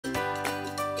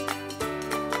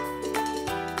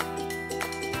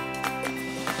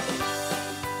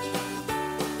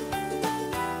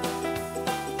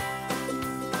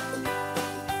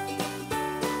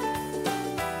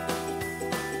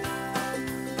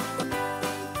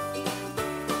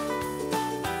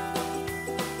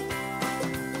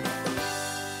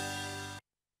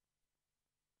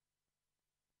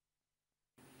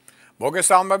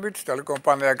მოგესალმებით,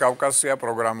 ტელეკომპანია კავკასია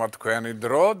პროგრამა თქვენი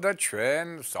დრო და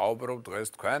ჩვენ საუბრობთ დღეს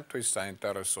თქვენთვის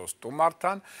საინტერესო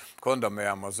სტუმართან. მქონდა მე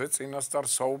ამაზე წინასწარ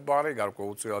საუბარი,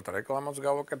 გარკვეულწილად რეკლამაც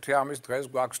გავაკეთე ამის დღეს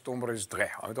გვაქვს სტუმრის დღე.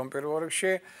 ამიტომ პირველ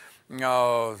რიგში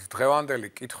დღევანდელი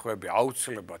კითხვები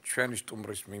აუცილებლად ჩვენი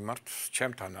სტუმრის მიმართ,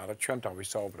 ჩემთან არა, ჩვენთან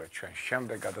ვისაუბრეთ ჩვენ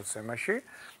შემდეგ გადაცემაში.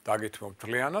 დაგითმობთ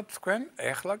მთლიანად თქვენ.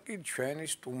 ეხლა კი ჩვენი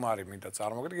სტუმარი მინდა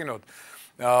წარმოგიდგინოთ.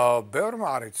 ბევრმა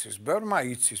არ იცის, ბევრმა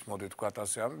იცის, მოდი თქვათ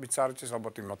ასე, ვინც არ იცის,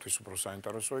 ალბათ იმათთვის უფრო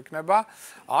საინტერესო იქნება.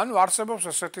 ანუ არსებობს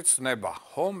ესეთი ცნება,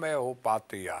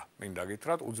 ჰომეოპათია. მინდა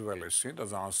გითხრათ, უძველესი და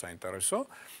ძალიან საინტერესო.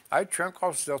 აი ჩვენ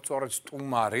ყავს სწორედ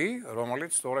სტუმარი,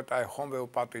 რომელიც სწორედ აი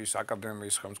ჰომეოპათიის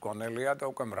აკადემიის ხელმძღვანელია და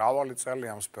უკვე მრავალი წელი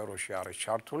ამ სფეროში არის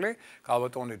ჩართული.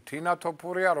 ქალბატონი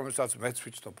თოფურია, რომელსაც მეც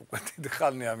ვიცნობ უკვე დიდი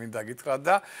ხანია, მინდა გითხრათ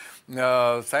და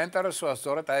საინტერესოა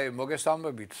სწორედ აი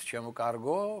მოგესალმებით, ჩემო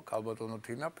კარგო, ქალბატონო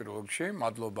თინა, პირველ რიგში,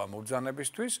 მადლობა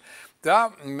მოგზანებისთვის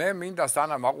და მე მინდა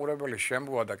სანამ მაყურებელი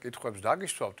შემოვა და კითხვებს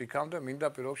დაგისვავთ, იქამდე მინდა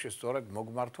პირველ რიგში სწორედ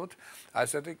მოგმართოთ აი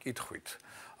ესეთი კითხვით.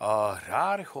 რა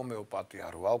არის ჰომეოპათია,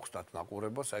 რო აუხსნათ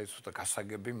მაყურებელს, აი ცოტა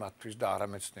გასაგები მათთვის და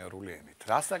არამეცნიერული ენით.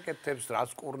 რას აკეთებს,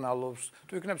 რას კურნალობს,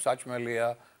 თუ იქნებ საჭმელია,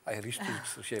 აი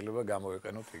რისთვის შეიძლება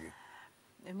გამოვიყენოთ იგი.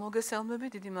 მოგესალმები,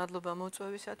 დიდი მადლობა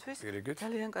მოწვევისათვის.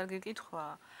 ძალიან კარგი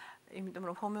კითხვაა. იმიტომ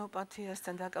რომ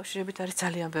ჰომეოპათიასთან დაკავშირებით არის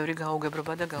ძალიან ბევრი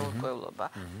გაუგებრობა და გაურკვევლობა.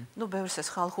 ნუ ბევრს ეს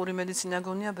ხალხური მედიცინა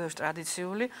გონია, ბევრს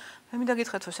ტრადიციული. მე მინდა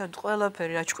გითხრათ, რომ საერთოდ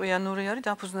ყველაფერი აჭკვიანური არის,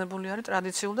 დაფუძნებული არის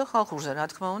ტრადიციულ და ხალხურზე, რა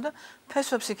თქმა უნდა,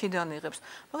 ფესვებს იქიდან იღებს.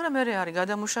 მაგრამ მე არის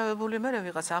გადამუშავებული, მე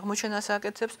ვიღაც აღმოჩენას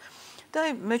აკეთებს და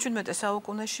აი მე-17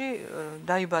 საუკუნეში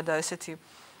დაიბადა ესეთი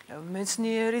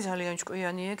მეცნიერი, ძალიან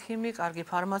ჭკვიანი ექიმი, კარგი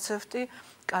ფარმაცევტი,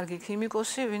 კარგი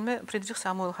ქიმიკოსი, ვინმე ფრიდრიხ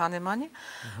სამუელ ჰანემანი,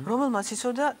 რომელმაც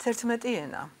იცოდა 11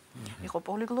 ენა. იყო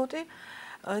პოლიგლოტი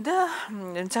და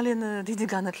ძალიან დიდი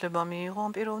განათლება მიიღო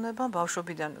ამ პიროვნებამ,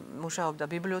 ბავშვობიდან მუშაობდა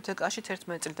ბიბლიოთეკაში,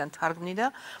 11 წლიდან თარგმნიდა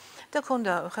და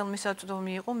ჰქონდა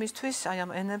ხელმისაწვდომი იყო მისთვის აი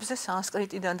ამ ენებზე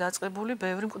სანსკრიტიდან დაწყებული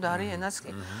ბევრი მკვდარი ენაც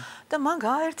კი. და მან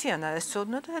გააერთიანა ეს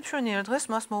ცოდნა და ერთშენიერ დღეს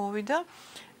მას მოუვიდა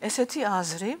ესეთი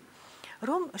აზრი,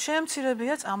 რომ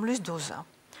შეემცირებია წამლის დოზა.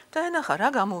 და ენახა რა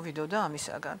გამოვიდოდა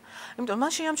ამისაგან. იმიტომ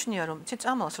მან შეამჩნია რომ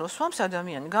წამალს რო სვამს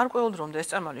ადამიანი, გარკვეულ დრომდე ეს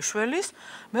წამალი შველის,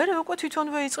 მერე უკვე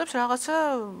თვითონვე იწყებს რაღაცა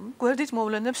გვერდით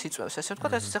მოვლენებს იწვევს, ესე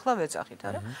ვთქვათ, ეს ახლა ვეძახით,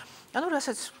 არა? ანუ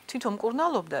რასაც თვითონ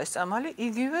მკურნალობდა ეს წამალი,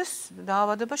 იგივეს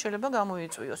დაავადება შეიძლება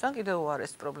გამოიწვიოს, ან კიდევ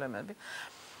უარეს პრობლემები.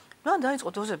 მან დაიწყო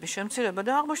დოზების შემცირება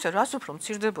და აღმოჩნდა, რაც უფრო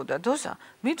მცირდებოდა დოზა,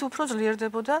 მით უფრო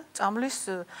ძლიერდებოდა წამლის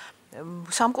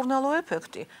სამკურნალო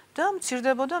ეფექტი და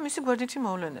მცირდებოდა მისი გვერდითი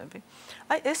მოვლენები.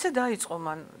 აი ესე დაიწყო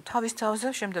მან თავის თავზე,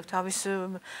 შემდეგ თავის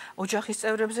ოჯახის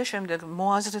წევრებზე, შემდეგ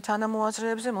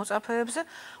თანამოაზრეებზე, მოწაფეებზე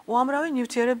უამრავი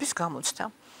ნივთიერების გამოცდა.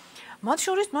 მათ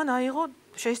შორის მან აიღო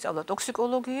შეისწავლა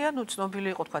ტოქსიკოლოგია, ნუ ცნობილი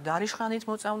იყო თქვა დარიშხანით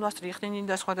მოწამვლა, სტრიხნინით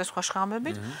და სხვადასხვა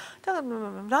შხამებით და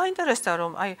დაინტერესდა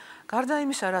რომ აი გარდა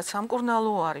იმისა, რაც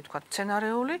სამკურნალო არის თქვა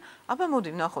სცენარეული, აბა მოდი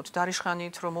ვნახოთ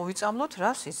დარიშხანით რომ მოვიწამლოთ,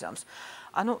 რას იზამს.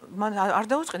 ანუ მან არ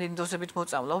დაუწყინით დოზებით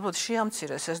მოწამლა, უბრალოდ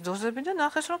შეამცირეს ეს დოზები და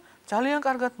ნახეს რომ ძალიან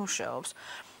კარგად მუშაობს.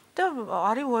 და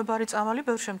არის უებარი წამალი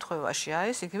ბევრ შემთხვევაში,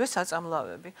 ეს იგივე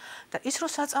საწამლავები. და ის რომ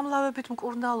საწამლავებით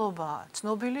მკურნალობა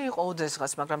ცნობილი იყო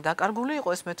ოდესღაც, მაგრამ დაკარგული იყო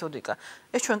ეს მეთოდიკა.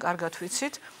 ეს ჩვენ კარგად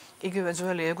ვიცით, იგივე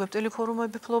ძველი ეგვიპტელი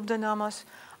ქორუმები ფლობდნენ ამას,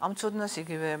 ამ ცოდნას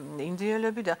იგივე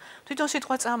ინდიელები და თვითონ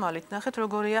სიტყვა წამალით, ნახეთ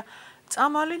როგორია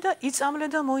წამალი და იწამლე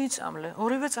და მოიწამლე,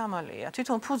 ორივე წამალია.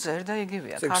 თვითონ ფუძე ერთ და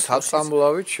იგივეა.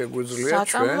 საწამლავით შეგვიძლია ჩვენ.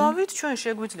 საწამლავით ჩვენ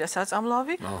შეგვიძლია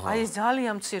საწამლავი, აი ეს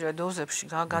ძალიან მცირე დოზებში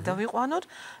გადავიყვანოთ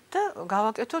და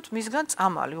გავაკეთოთ მისგან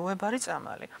წამალი, უებარი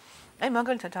წამალი. აი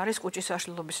მაგალითად არის კუჭის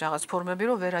აშლილობის რაღაც ფორმები,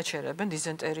 რომ ვერ აჩერებენ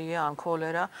დიზენტერია, ან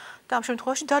ქოლერა და ამ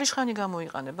შემთხვევაში დარიშხანი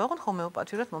გამოიყენება, ოღონდ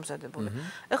ჰომეოპათიურად მომზადებული.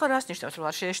 ეხლა რას ნიშნავს, რომ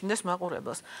არ შეეშინდეს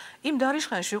მაყურებელს? იმ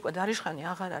დარიშხანში უკვე დარიშხანი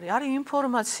აღარ არის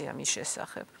ინფორმაცია მის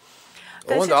შესახებ.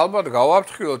 ოღონდ ალბათ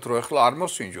გავაფრთხილოთ, რომ ეხლა არ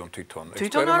მოსინჯონ თვითონ.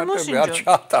 ექსპერიმენტები არ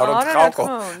ჩაატაროთ ხალხო.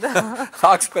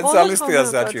 ხალხ სპეციალისტია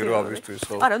საჭირო ამისთვის,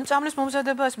 ხო? არა, ნუ წამლის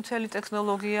მომზადება ეს მთელი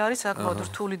ტექნოლოგია არის, საკმაოდ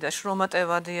რთული და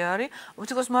შრომატევადი არის.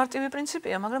 უთითქოს მარტივი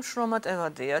პრინციპია, მაგრამ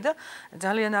შრომატევადია და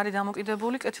ძალიან არის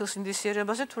დამოკიდებული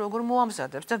კეთილსინდისიერებაზე, თუ როგორ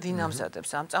მოამზადებს და ვინ ამზადებს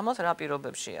ამ წამალს რა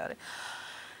პირობებში არის.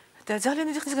 და ძალიან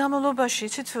დიდი ხნის განმავლობაში,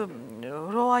 იცით,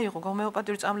 რო აიღო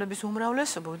ჰომეოპათიური წამლების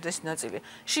უმრავლესობა, უდიდესი ნაწილი,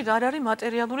 შიგ არ არის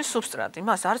მატერიალური სუბსტრატი,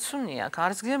 მას არც უნი აქვს,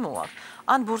 არც გემო აქვს,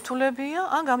 ან ბურთულებია,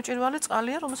 ან გამჭვირვალე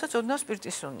წყალია, რომელსაც ოდნავ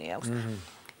სპირტის უნი აქვს.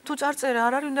 თუ წარწერა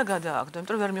არ არის, უნდა გადააგდო,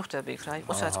 იმიტომ რომ ვერ მიხვდები იქ რა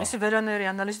იყო საწყისი, ვერანაირი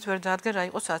ანალიზით ვერ დაადგენ რა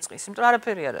იყო საწყისი, იმიტომ რომ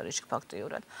არაფერი არ არის შიგ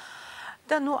ფაქტიურად.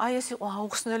 და ნუ აი ეს იყო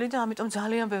აუხსნელი და ამიტომ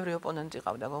ძალიან ბევრი ოპონენტი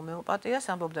ყავდა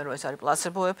ჰომეოპათიას, ამბობდნენ რომ ეს არის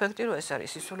პლაცებო ეფექტი, რომ ეს არის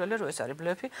სისულელე, რომ ეს არის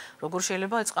ბლეფი, როგორ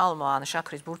შეიძლება წყალმა ან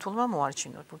შაქრის ბურთულმა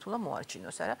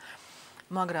მოარჩინოს, არა?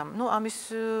 მაგრამ ნუ ამის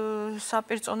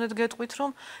საპირწონედ გეტყვით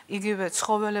რომ იგივე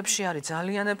ცხოველებში არის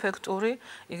ძალიან ეფექტური,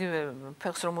 იგივე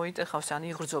ფეხს რომ მოიტეხავს ან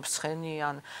იღრძობს ცხენი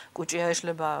ან კუჭი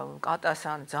აეშლება კატას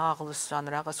ან ძაღლს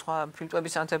ან რაღაც სხვა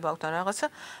ფილტვების ანთება აქვს ან რაღაცა,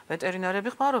 ვეტერინარები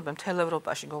ხმარობენ მთელ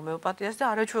ევროპაში ჰომეოპათიას და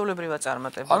არაჩვეულებრივად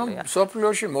წარმატებულია. ანუ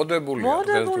სოფლიოში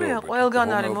მოდებულია, ყველგან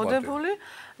არის მოდებული.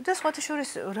 და სხვათა შორის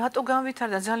რატო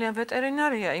განვითარდა ძალიან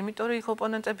ვეტერინარია, იმიტომ რომ იქ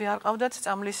ოპონენტები არ ყავდათ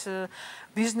წამლის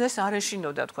ბიზნეს არ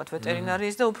ეშინოდა თქვა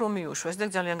ვეტერინარიის და უფრო მიუშვეს და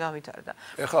ძალიან განვითარდა.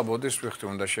 ეხლა მოდის ვიხდი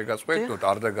უნდა შეგაწყვეტოთ,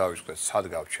 არ დაგავიწყდეთ, სად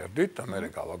გავჩერდით და მე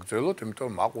გავაგრძელოთ, იმიტომ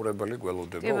რომ მაყურებელი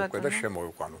გველოდება უკვე და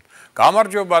შემოვიყვანოთ.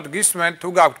 გამარჯობათ, გისმენთ, თუ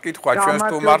გაქვთ კითხვა ჩვენ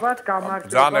სტუმართ.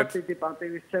 გამარჯობათ, დიდი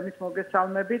პატივისცემით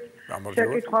მოგესალმებით.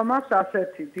 შეკითხვა მაქვს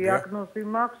ასეთი, დიაგნოზი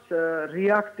მაქვს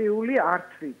რეაქტიული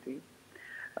ართრიტი.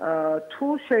 თუ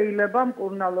შეიძლება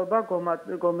მკურნალობა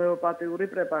ჰომეოპათიური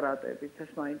პრეპარატებით,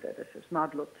 ეს მაინტერესებს.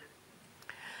 მადლობთ.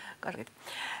 კარგი.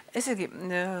 ესე იგი,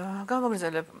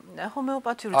 გავაგრძელებ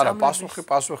ჰომეოპათიური არა,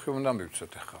 პასუხი უნდა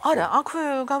მივცეთ ახლა. არა, აქვე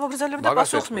გავაგრძელებ და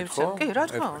პასუხს მივცემ. კი, რა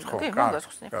თქმა უნდა, კი,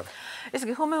 მოგახსნი. ესე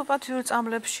იგი, ჰომეოპათიური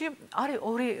წამლებში არის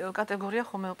ორი კატეგორია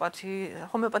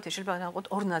ჰომეოპათია შეიძლება დავყოთ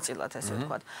ორ ნაწილად, ასე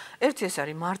ვთქვათ. ერთი ეს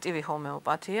არის მარტივი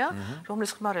ჰომეოპათია,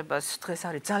 რომლის ხმარებას დღეს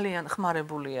არის ძალიან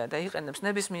ხმარებულია და იყენებს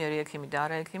ნებისმიერი ექიმი და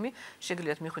არაექიმი,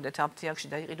 შეგიძლიათ მიხვიდეთ აფთიაქში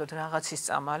და იყიდოთ რაღაცის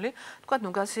წამალი, ვთქვათ,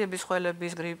 ნუ გასიების,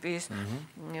 ხველების, გრიპის,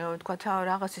 ვთქვათ,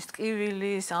 რაღაცის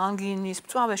ტკივილის, ანგინის,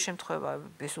 მწვავე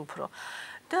შემთხვევების უფრო.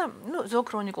 და ნუ ზოგ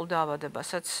ქრონიკულ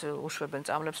დაავადებასაც უშვებენ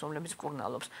წამლებს, რომლებიც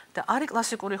მკურნალობს. და არის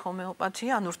კლასიკური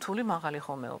ჰომეოპათია, ანუ რთული მაღალი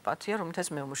ჰომეოპათია, რომელთაც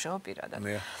მე ვმუშაობ პირადად.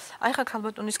 აი ხა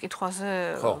ქალბატონის კითხვაზე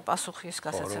პასუხის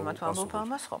გასაცემად ვამბობ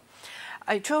ამას, ხო?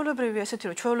 აი ჩვეულებრივი ესეთი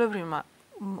რომ ჩვეულებრივმა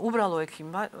უბრალო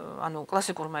ექიმმა, ანუ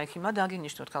კლასიკურმა ექიმმა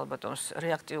დაგინიშნოთ ქალბატონს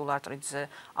რეაქტიულ არტრიტზე,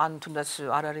 ან თუნდაც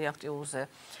არარეაქტიულზე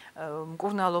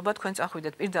მკურნალობა, თქვენ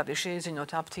წახვიდეთ პირდაპირ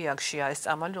შეიძინოთ აფთიაქში ეს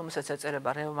წამალი, რომელსაც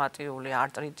ეწერება რევმატიული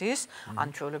არტრიტის, ან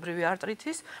ჩვეულებრივი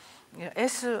არტრიტის.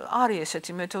 ეს არის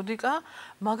ესეთი მეთოდიკა,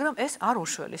 მაგრამ ეს არ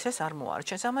უშველის, ეს არ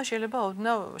მოარჩენს. ამას შეიძლება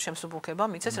ოდნავ შემსუბუქება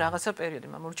მიცეს რაღაცა პერიოდი,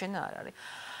 მომურჩენა არ არის.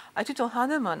 აი თვითონ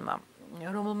ჰანემანმა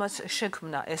რომელმაც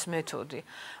შექმნა ეს მეთოდი.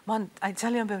 მან აი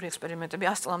ძალიან ბევრი ექსპერიმენტები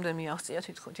 100 წლამდე მიაღწია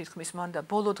თითქმის მან და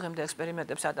ბოლო დღემდე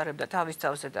ექსპერიმენტებს ატარებდა თავის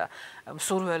თავზე და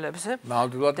მსურველებზე.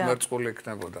 ნამდვილად მერწყული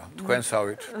იქნებოდა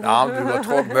თქვენსავით. ნამდვილად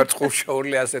ხო მერწყულ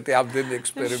შეურლი ასეთი ამდენი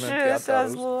ექსპერიმენტი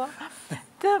ატარებს.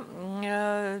 და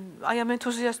აი ამ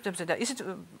ენთუზიასტებზე და ისეთ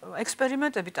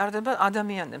ექსპერიმენტები ტარდება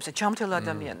ადამიანებზე, ჯამთელ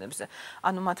ადამიანებზე.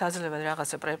 ანუ მათ აძლევენ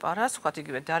რაღაცა პრეპარატს, ვთქვათ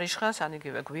იგივე დარიშხას, ან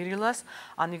იგივე გვირილას,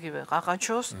 ან იგივე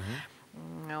ყაყაჩოს.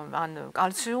 ან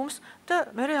კალციუმს და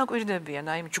მერე აკვირდებიან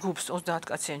აი ჯგუფს 30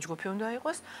 კაციან ჯგუფი უნდა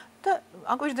იყოს და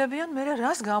აკვირდებიან მერე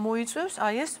რას გამოიწვევს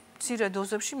აი ეს მცირე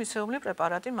დოზებში მიცეული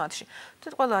პრეპარატი მათში. და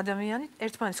ყველა ადამიანი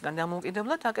ერთმანეთისგან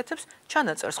დამოუკიდებლად აკეთებს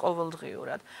ჩანაწერს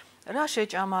ყოველდღიურად. რა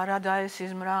შეჭამა, რა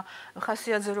დაესიზმრა,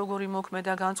 ხასიათზე როგორი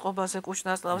მოქმედა განწყობაზე,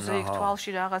 კუჭნასლავზე, იქ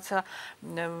თვალში რაღაცა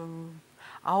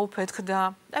აუფეთქდა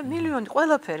და მილიონი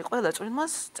ყველაფერი, ყველა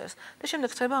წვრილმას წერს და შემდეგ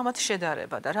ხდება ამათი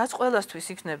შედარება და რაც ყველასთვის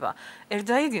იქნება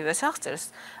ერთდაიგივე აღწერს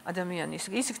ადამიანის,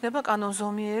 ის იქნება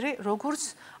კანონზომიერი, როგორც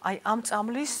აი ამ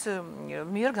წამლის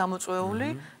მიერ გამოწვეული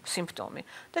სიმპტომი.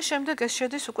 და შემდეგ ეს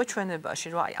შედის უკვე ჩვენებაში,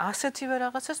 რომ აი ასეთივე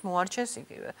რაღაცას მოარჩენს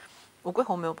იგივე უკვე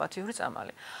ჰომეოპათიური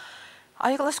წამალი.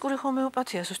 აი კლასიკური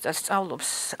ჰომეოპათია ზუსტად სწავლობს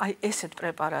აი ესეთ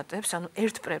პრეპარატებს, ანუ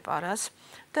ერთ პრეპარატს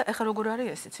და ეხლა როგორ არის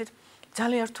ეს იცით?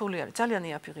 ძალიან რთული არის, ძალიან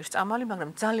იაფი ღირს წამალი, მაგრამ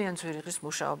ძალიან ძვირი ღირს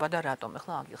მუშაობა და რატომ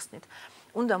ეხლა აგიხსნით.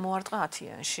 უნდა მოარტყა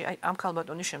 10-იანში, აი ამ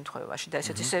ქალბატონის შემთხვევაში და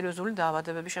ესეთი სერიოზული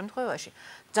დაავადებების შემთხვევაში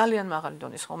ძალიან მაღალი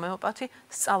დონის ჰომეოპათი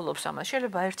სწავლობს ამას.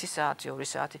 შეიძლება 1 საათი, 2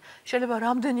 საათი, შეიძლება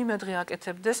რამდენიმე დღე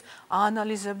აკეთებდეს,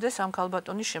 აანალიზებდეს ამ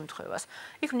ქალბატონის შემთხვევას.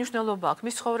 იქ მნიშვნელობა აქვს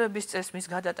მის ცხოვრების წესს, მის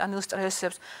გადატანილ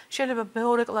სტრესებს, შეიძლება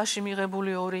მეორე კლასში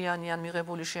მიღებული ორიანი ან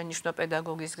მიღებული შენიშვნა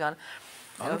პედაგოგისგან.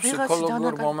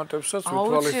 ფსიქოლოგიურ მომენტებსაც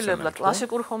აუცილებლად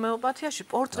კლასიკურ ჰომეოპათიაში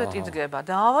პორტრეტი დგება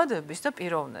დაავადების და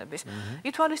პიროვნების.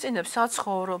 ითვალისწინებს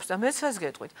საცხოვრობს და მეც ეს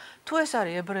გეტყვით. თუ ეს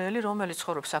არის ებრაელი, რომელიც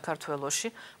ცხოვრობს საქართველოში,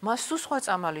 მას სულ სხვა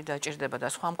წამალი დაჭირდება და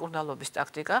სხვა მკურნალობის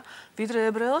ტაქტიკა, ვიდრე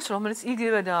ებრაელს, რომელიც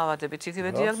იგივე დაავადებით, იგივე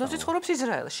დიაგნოზით ცხოვრობს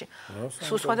ისრაელში.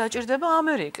 სულ სხვა დაჭირდება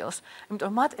ამერიკელს.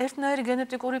 იმიტომ მათ ერთნაირი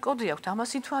გენეტიკური კოდი აქვს,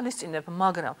 ამას ითვალისწინებ,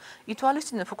 მაგრამ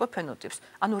ითვალისწინებ უკვე ფენოტიპს.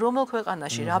 ანუ რომელ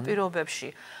ქვეყანაში, რა პირობებში,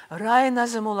 რა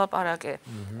ენაზე მოლაპარაკე,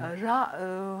 რა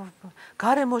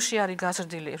გარემოში არის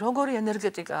გაზრდილი, როგორი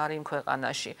ენერგეტიკა არის იმ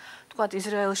ქვეყანაში. თქვათ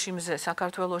ისრაელში მზე,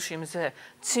 საქართველოში მზე,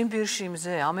 ციმბირში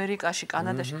მზე, ამერიკაში,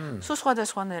 კანადაში, სულ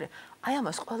სხვადასხვანაირი. აი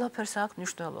ამას ყველაფერს აქვს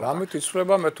მნიშვნელობა. ამით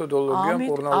იცვლება მეთოდოლოგია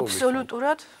მკურნალობის.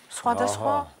 აბსოლუტურად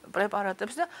სხვადასხვა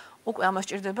პრეპარატებს და უკვე ამას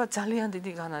ჭირდება ძალიან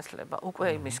დიდი განათლება, უკვე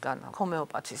იმისგან,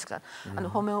 ჰომეოპათისგან. ანუ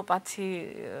ჰომეოპათი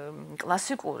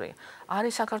კლასიკური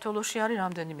არის საქართველოში არის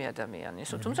რამდენიმე ადამიანი,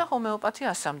 თუმცა ჰომეოპათი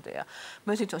ასამდეა.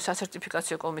 მე თვითონ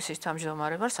სასერტიფიკაციო კომისიის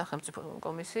თავმჯდომარე ვარ, სახელმწიფო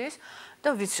კომისიის და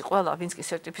ვიცი ყველა, ვინც კი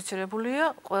სერტიფიცირებულია,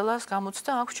 ყველას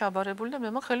გამოცდა აქვს ჩაბარებული და მე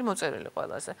მაქვს ხელი მოწერილი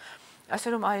ყველაზე. ასე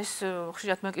რომ აი ეს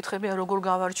ხშირად მეკითხებია როგორ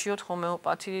გავარჩიოთ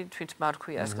ჰომეოპათი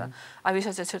თვითმარქვიასგან. აი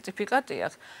ვისაც სერტიფიკატი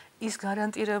აქვს, ის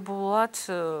გარანტირებულად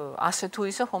ასე თუ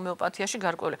ისე ჰომეოპათიაში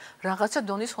გარკვეული რაღაცა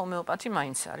დონის ჰომეოპათი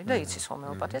მაინც არის და იცის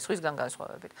ჰომეოპათია სხვისგან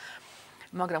განსხვავებით.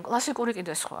 მაგრამ კლასიკური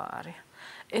კიდე სხვა არის.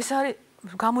 ეს არის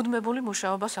გამუდმებული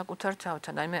მუშაობა საკუთარ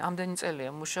თავთან. აი მე ამდენი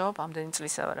წელია მუშაობ, ამდენი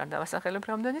წლისა ვარ არ დავასახელებ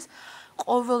რამდენის.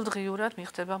 ყოველდღიურად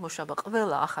მიხდება მუშაობა.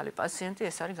 ყველა ახალი პაციენტი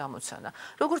ეს არის გამოცანა.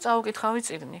 როგორ წავუკითხავი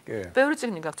წიგნი. ბევრი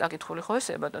წიგნი გაქვს წაკითხული ხო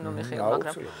ესე ბატონო მიხეილ,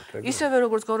 მაგრამ ისევე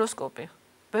როგორც გოროსკოპი.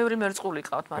 ბევრი მერწყული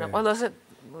ყავთ, მაგრამ ყველაზე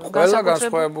ყველა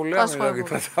განსხვავებულია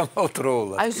მიგაკითხეთ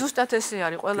ამავდროულად. აი ზუსტად ესე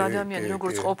არის ყველა ადამიანი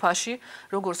როგორც ყოფაში,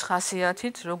 როგორც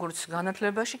ხასიათით, როგორც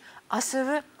განათლებაში,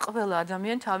 ასევე ყველა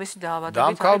ადამიანი თავისი დაავადებით.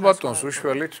 დამქალ ბატონს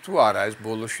უშველით თუ არა ეს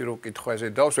ბოლოში რო კითხვა ესე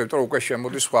დავს, იმიტომ რომ უკვე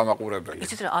შემოდის სხვა მაყურებელი.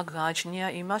 იცით რა აქ გააჩნია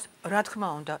იმას, რა თქმა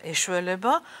უნდა,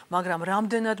 ეშველება, მაგრამ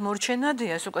რამდენად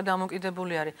მორჩენადია, ეს უკვე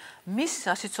დამოკიდებული არის მის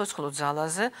სასიცოცხლო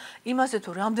ძალაზე, იმაზე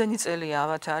თუ რამდენი წელი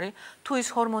ავად არის, თუ ის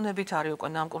ჰორმონებით არის უკვე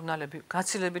ნამკურნალები,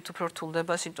 გაცილებით უფრო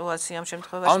რთულდება სიტუაცია ამ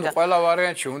შემთხვევაში და ანუ ყველა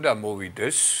ვარიანტში უნდა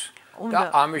მოვიდეს და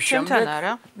ამის შემდეგ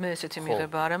არა, მე ესეთი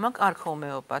მიღება არ მაქვს, კარგ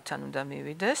ჰომეოპათთან უნდა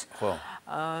მივიდეს. ხო.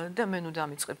 და მე ნუ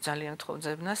დამიწყებ ძალიან გთხოვ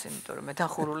ძებნას, იმიტომ რომ მე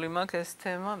დახურული მაქვს ეს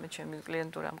თემა, მე ჩემი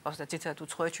კლიენტურა მყავს და ციცად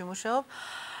უცხოეთში მუშაობ.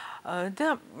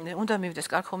 და უნდა მივიდეს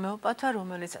კარგ ჰომეოპათთან,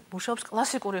 რომელიც მუშაობს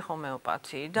კლასიკური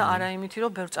ჰომეოპათიით და არა იმითი,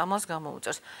 რომ ბევრ წამალს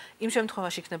გამოუწევს. იმ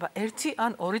შემთხვევაში იქნება 1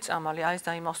 ან 2 წამალი, აი ეს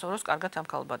დაიმახსოვროს კარგად ამ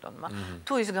ქალბატონმა.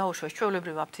 თუ ის გაუშვეს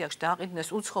ჩვეულებრივ აფთიაქში და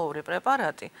აყიდნეს უცხოური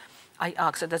პრეპარატი, აი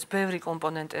აქ სადაც ბევრი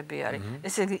კომპონენტები არის.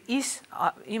 ესე იგი ის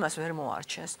იმას ვერ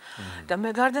მოარჩენს. და მე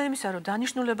გარდა იმისა, რომ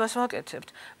დანიშნულებას ვაკეთებთ,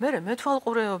 მე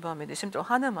მეთვალყურეობა მიდის, იმიტომ რომ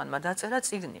ჰანემანმა დაწერა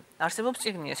წიგნი. არსებობს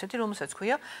წიგნი ესეთი, რომელსაც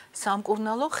ქვია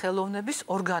სამკურნალო ხელოვნების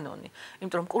ორგანონი.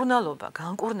 იმიტომ რომ მკურნალობა,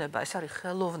 განკურნება, ეს არის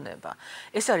ხელოვნება.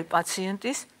 ეს არის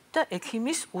პაციენტის და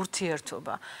ექიმის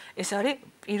ურთიერთობა. ეს არის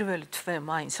პირველი თვე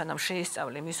მაინც, სანამ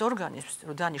შეისწავლე მის ორგანიზმს,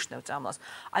 რომ დანიშნევ წამალს.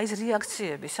 აი ეს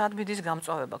რეაქციები, სადმიდის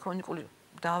გამწვავება, ქრონიკული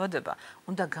დაავადება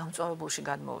უნდა გამწვავებულში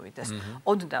გადმოვიდეს.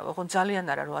 ოდნავ, ხო ძალიან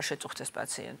არა რომ არ შეწუხდეს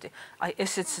პაციენტი. აი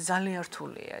ესეც ძალიან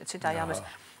რთულია, იცით? აი ამას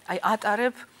აი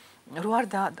ატარებ რო არ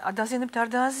დაზიანებთ არ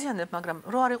დააზიანებ, მაგრამ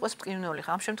რო არ იყოს მტკივნეული,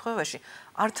 ამ შემთხვევაში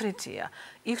ართრიტია.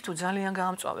 იქ თუ ძალიან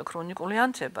გაამწვავე ქრონიკული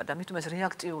ანთება და მithumes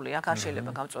რეაქტიული, აქ არ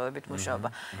შეიძლება გამწვავებით მუშაობა.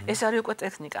 ეს არის უკვე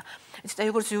ტექნიკა. იცით, აი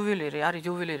როგორც იუველირი, არის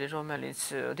იუველირი, რომელიც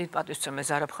დიდ პატივსცემს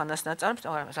ზარაფხანას ნაწარმს,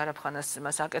 ზარაფხანას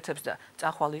მას აკეთებს და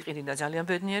წახვალ იყიდი და ძალიან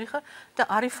ბედნიერი ხარ და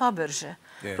არის ფაბერჟე,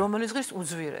 რომელიც ღირს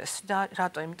უძვირეს და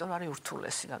რატო? იმიტომ რომ არის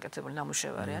ურთულესი გაკეთებული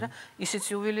ნამუშევარი, არა? ისიც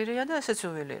იუველირია და ესეც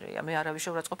იუველირია. მე არავის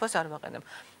შეურაცხყოფას არ ვაყენებ.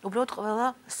 უბრალოდ ყველა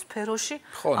სფეროში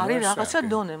არის რაღაცა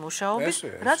დონე მუშაობის,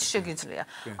 რაც შეგიძლია.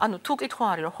 ანუ თუ კითხვა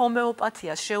არის რომ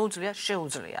ჰომეოპათიას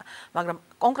შეუძლია, მაგრამ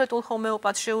კონკრეტულ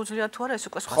ჰომეოპათს შეუძლია თუ არა, ეს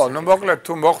უკვე სხვა. ხო, ნუ მოკლედ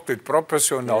თუ მოხდით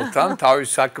პროფესიონალთან თავის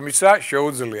საქმისა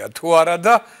შეუძლია თუ არა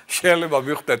და შეიძლება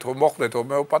მიხვდეთ რომ მოხდეთ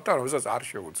ჰომეოპათთან, რომელსაც არ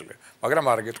შეუძლია. მაგრამ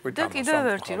არ გეტყვით ამას. და კიდევ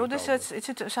ერთი, როდესაც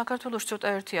იცით საქართველოში ცოტა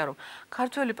ერთია რომ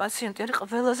ქართველი პაციენტი არის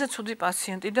ყველაზე ცუდი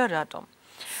პაციენტი და რატომ?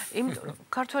 იმიტომ რომ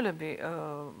ქართველები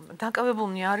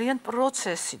დაკავებულნი არიან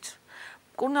პროცესით.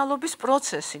 მკურნალობის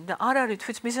პროცესით და არ არის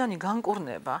თვითმიზანი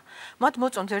განკურნება. მათ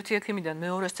მოწონთ ერთი ექიმიდან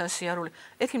მეორესთან სიარული.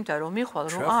 ექიმთან რომ მიხვალ,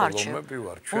 რომ აარჩევ.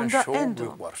 უნდა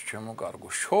შოუ ჩემო კარგო.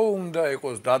 შოუ უნდა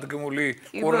იყოს დადგმული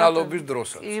მკურნალობის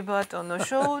დროსაც. კი ბატონო,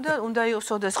 შოუ და უნდა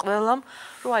იხსოვდეს ყველამ,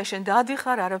 რომ აი შენ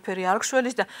დადიხარ, არაფერი არ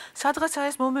გშველის და სადღაცა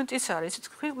ეს მომენტიც არის.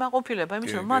 იცით, მაყოფილება,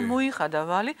 იმის რომ მან მოიხადა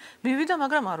ვალი, მივიდა,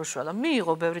 მაგრამ არ უშველა.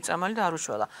 მიიღო ბევრი წამალი და არ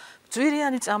უშველა.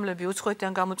 ძვირიანი წამლები,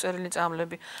 უცხოეთიდან გამოწერილი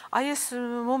წამლები. აი ეს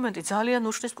მომენტი ძალიან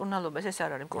უშლის მკურნალობას, ეს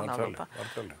არ არის მკურნალობა.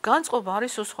 განწყობა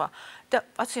არის სხვა და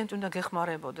პაციენტი უნდა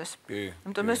გეხმარებოდეს.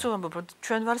 იმიტომ მე სულ ვამბობ, რომ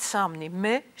ჩვენ ვართ სამნი,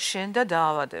 მე, შენ და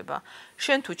დაავადება.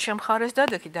 შენ თუ ჩემ მხარეს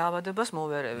დადექი დაავადებას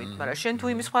მოვერევით, მაგრამ შენ თუ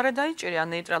იმის მხარე დაიჭირი, ან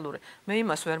ნეიტრალური, მე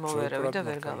იმას ვერ მოვერევით და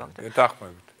ვერ გავაგდებ.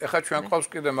 ეთახმებით. ეხლა ჩვენ ყავს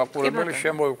კიდე მაყურებელი,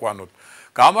 შემოიყვანოთ.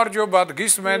 გამარჯობათ,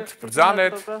 გისმენთ,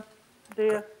 ბრძანეთ.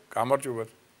 გამარჯობათ.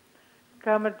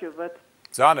 გამარჯობათ.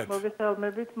 Ձանეთ։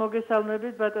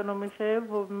 მოგესალმებით ბატონო მიხეილ,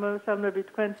 მოგესალმებით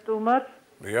თქვენ სტუმარს.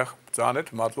 დიახ,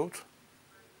 ձանეთ, მადლობთ.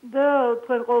 და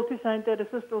თქვენ ყოველთვის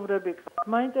საინტერესო სტუმრები გყავთ.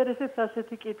 მაინტერესებს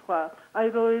ასეთი კითხვა. აი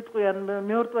რო იტყვიან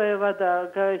მეორტოევა და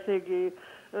ესე იგი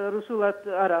რუსულად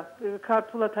არა,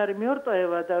 ქართულად არის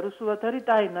მეორტოევა და რუსულად არის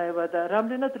ტაინაევა და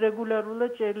რამდენად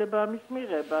რეგულარულად შეიძლება ამის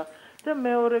მიღება. და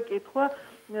მეორე კითხვა,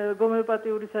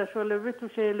 ჰომეოპათიური საშუალებით თუ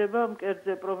შეიძლება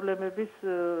მკერდზე პრობლემების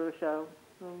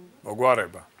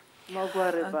მოგვარება.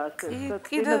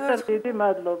 დიდი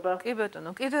მადლობა. კი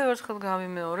ბატონო, კიდევ ერთხელ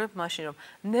გავიმეორებ მაშინ რომ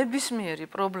ნებისმიერი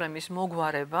პრობლემის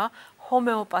მოგვარება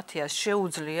ჰომეოპათიას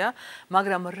შეუძლია,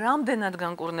 მაგრამ რამდენად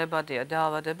განკურნებადია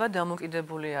დაავადება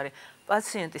დამოკიდებული არის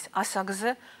პაციენტის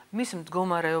ასაგზე, მის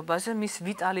მდგომარეობაზე, მის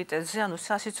ვიტალიტეტზე, ანუ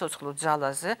სასიცოცხლო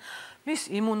ძალაზე, მის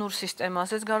იმუნურ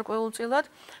სისტემაზეც გარკვეულწილად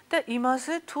და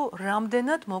იმაზე თუ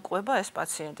რამდენად მოყვება ეს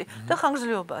პაციენტი და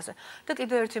ხანგრძლივობაზე. და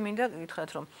კიდევ ერთი მინდა გითხრათ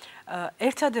რომ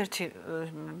ერთადერთი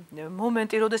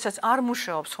მომენტი, როდესაც არ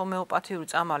მუშაობს ჰომეოპათიური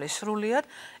წამალი სრულიად,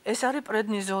 ეს არის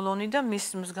პრედნიზოლონი და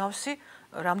მის მსგავსი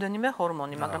რამდენიმე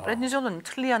ჰორმონი, მაგრამ პრედნიზოლონი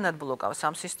მთლიანად ბლოკავს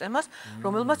ამ სისტემას,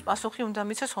 რომელმაც პასუხი უნდა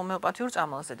მიცეს ჰომეოპათიურ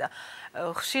წამალზე და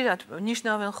ხშირად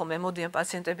ნიშნავენ ხომ ემოდიან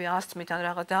პაციენტები ასთმით ან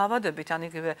რაღაც დაავადებით, ან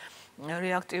იგივე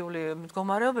რეაქტიული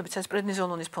მდგომარეობებით, ეს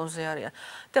პრედნიზოლონის ფონზე არიან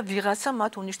და ვიღაცა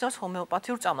მათ უნიშნავს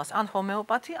ჰომეოპათიურ წამალს, ან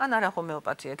ჰომეოპათი, ან არა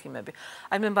ჰომეოპათი ექიმები.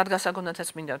 აი მე ბადგასაგონათაც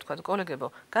მინდა ვთქვა, კოლეგებო,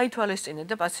 გაითვალისწინეთ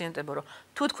და პაციენტებო, რომ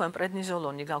თუ თქვენ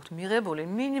პრედნიზოლონი გაქვთ მიღებული,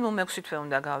 მინიმუმ 6 თვე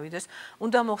უნდა გავიდეს,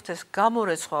 უნდა მოხდეს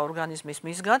გამორეცხვა ორგანიზმის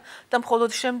მისგან და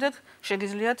მხოლოდ შემდეგ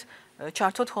შეგიძლიათ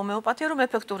ჩართოთ ჰომეოპათია, რომ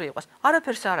ეფექტური იყოს.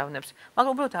 არაფერს არ ავნებს,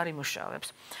 მაგრამ უბრალოდ არ იმუშავებს.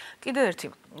 კიდევ ერთი,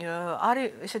 არის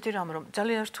ესეთი რამ, რომ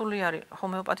ძალიან რთული არის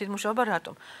ჰომეოპათიის მუშაობა,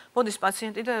 რატომ? მოდის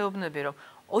პაციენტი და ეუბნები, რომ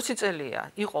 20 წელია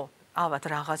იყო ავად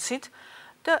რაღაცით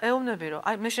და ეუბნები, რომ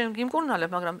აი მე შენ გიმკურნალებ,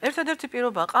 მაგრამ ერთადერთი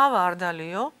პირობა ყავა არ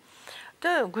დალიო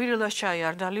და გვირილას ჩაი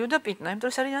არ დალიო და პიტნა, იმიტომ რომ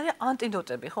ეს არის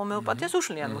ანტიდოტები, ჰომეოპათიას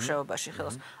უშლიან მუშაობაში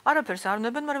ხელს. არაფერს არ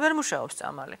ვნებენ, მაგრამ ვერ მუშაობს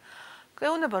წამალი.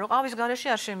 ეუბნება რომ ყავის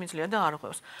გარეშე არ შემიძლია და არ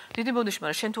ღვევს. დიდი ბოდიში,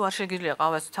 მაგრამ შენ თუ არ შეგიძლია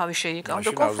ყავას თავი შეიკავ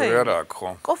და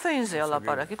კოფეინზეა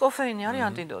ლაპარაკი, კოფეინი არის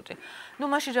ანტიდოტი. ნუ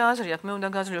მაშინ რა აზრი აქვს, მე უნდა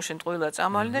გაძლიო შენ ტყუილა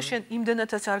წამალი და შენ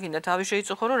იმდენადაც არ გინდა თავი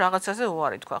შეიწუხო, რომ რაღაცაზე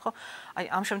უარი თქვა, ხო? აი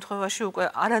ამ შემთხვევაში უკვე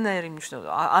არანაირი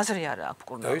მნიშვნელობა, აზრი არ აქვს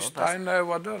მკურნალობას. ეს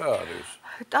ტაინაევა და რა არის?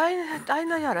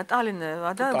 ტაინაი არა,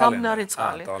 ტალინევა და გამნარი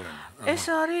წყალი. ეს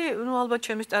არის, ნუ ალბათ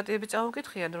ჩემი სტატიები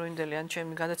წავუკითხია დროინდელი ან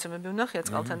ჩემი გადაცემები ვნახია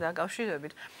წყალთან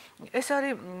დაკავშირებით. ეს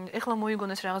არის, ეხლა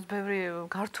მოიგონეს რაღაც ბევრი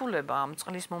გართულება ამ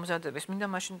წყლის მომზადების, მინდა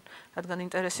მაშინ რადგან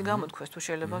ინტერესი გამოთქვეს თუ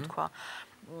შეიძლება თქვა.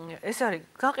 ეს არის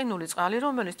გაყინული წყალი,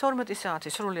 რომელიც 12 საათი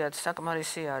სრულიად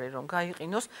საკმარისი არის, რომ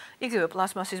გაიყინოს, იგივე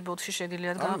პლასმასის ბოთლში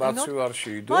შეგიძლიათ გაყინოთ.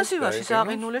 მასივარში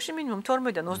საყინულეში მინიმუმ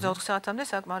 12-დან 24 საათამდე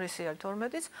საკმარისი არის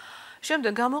 12-იც.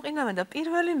 შემდეგ გამოყინავენ და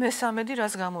პირველი მესამედი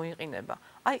რას გამოიყინება.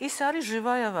 აი ის არის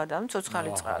ჟივაიავა და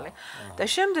ცოცხალი წყალი. და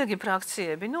შემდეგი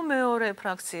ფრაქციები, ნუ მეორე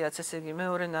ფრაქციაც, ესე იგი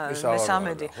მეორე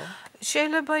მესამედი.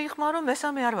 შეიძლება იხმარო,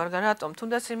 მესამე არ ვარ, რატომ?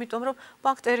 თუნდაც იმიტომ, რომ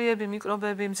ბაქტერიები,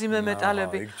 მიკრობები, მძიმე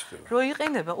მეტალები რო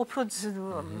იყინება, უფრო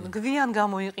გვიან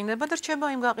გამოიყინება და რჩება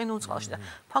იმ გაყინულ წყალში და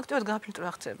ფაქტობრივად გაფილტრა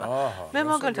ხდება. მე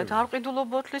მაგალითად არ ყიდულობ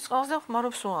ბოთლის წყალს და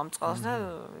ხმარობ სულ ამ წყალს და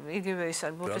იგივე ის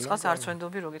არის ბოთლის წყალს არ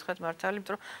წვენდობი, რო გითხრათ მართალი,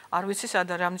 იმიტომ რომ არ ვიცი სად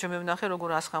არის ამჯერმე ვნახე როგორ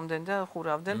ასხამდნენ და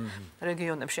ხურავდნენ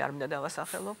რეგიონებში არ მინდა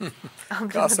დავასახელო.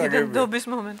 ამიტომ დობის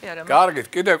მომენტი არა. კარგით,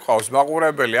 კიდე ყავს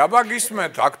მაყურებელი. აბა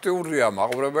გისმენთ, აქტიურია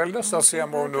მაყურებელი და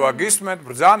სასიამოვნოა. გისმენთ,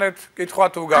 ბრძანეთ, კითხვა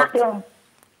თუ გაქვთ.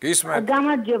 გისმენთ.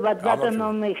 გამარჯობა ბატონო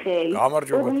მიხეილ.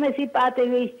 უღმესი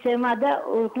პატივისცემა და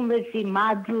უღმესი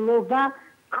მადლობა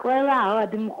ყველა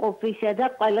ავადმყოფისა და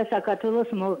ყველა საქართველოს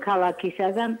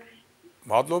მოქალაქისაგან.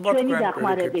 მადლობა თქვენ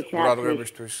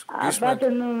ყურადღებისთვის.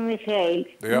 ბატონო მიხეილ,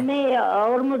 მე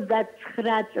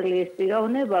 49 წლის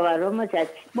პიროვნება ვარ, რომელსაც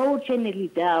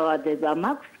მოუჩენილი დაავადება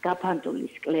მაქვს, გაფანტული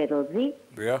სკლეროზი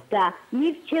და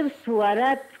მირჩევს თუ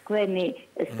არა თქვენი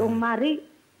სტუმარი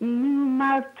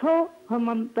მართო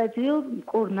ჰომეოპათიურ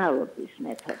მკურნალობის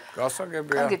მეთოდს.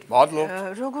 გასაგებია, მადლობთ.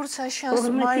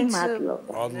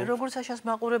 როგორც აშანს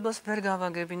მაყურებელს ვერ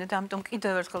გავაგებინეთ, ამიტომ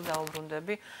კიდევ ერთხელ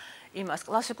დაუბრუნდები იმას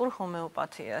კლასიკურ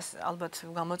ჰომეოპათიას, ალბათ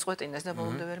გამოწყვეტინეს და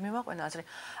ბოლომდე ვერ მივაყვენა აზრი.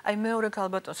 აი მეორე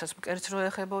ქალბატონსაც მკერდს რო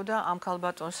ეხებოდა, ამ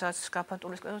ქალბატონსაც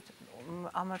გაფანტული სკლეროზი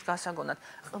ამათ გასაგონად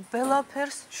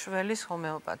ყველაფერს შველის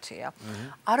ჰომეოპათია.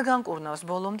 არ განკურნავს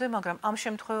ბოლომდე, მაგრამ ამ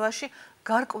შემთხვევაში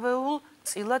გარკვეულ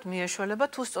წილად მიეშველება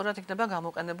თუ სწორად იქნება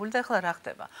გამოყენებული და ეხლა რა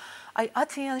ხდება. აი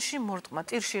 10-იანში მორტყმა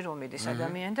ტირში რომ მიდის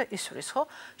ადამიანი და ისვრის, ხო?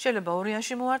 შეიძლება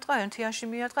 2-იანში მოარტყა, 1-იანში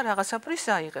მიარტყა, რაღაცა პრიზს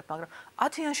აიღებ, მაგრამ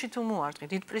 10-იანში თუ მოარტყი,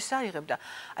 დიდ პრიზს აიღებ და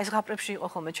აი ზღაპრებში იყო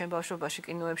ხოლმე ჩემ ბავშვობაში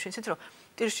კინოებში ისეთ რომ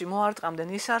ტირში მოარტყამდნენ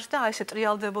ის არის და აი ესე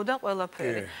ტრიალდებოდა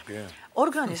ყველაფერი.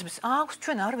 ორგანიზმს აქვს,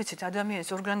 ჩვენ არ ვიცით ადამიანის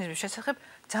ორგანიზმის შესახებ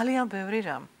ძალიან ბევრი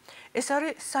რამ. ეს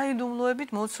არის საიდუმლოებით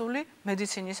მოცული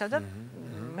მედიცინისა და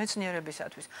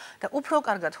მეცნიერებისათვის. და უფრო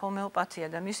კარგად ჰომეოპათია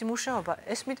და მისი მუშაობა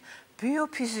ესმით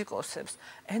ბიოფიზიკოსებს,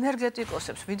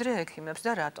 ენერგეტიკოსებს, ვიდრე ექიმებს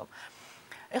და რატომ?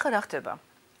 ეხლა რა ხდება?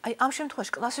 აი ამ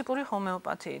შემთხვევაში კლასიკური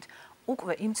ჰომეოპათიით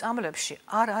უკვე იმ წამლებში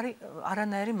არ არის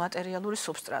არანაირი მატერიალური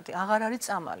სუბსტრატი, აღარ არის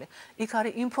წამალი. იქ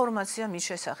არის ინფორმაცია მის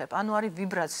შესახებ, ანუ არის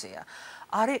ვიბრაცია,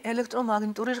 არის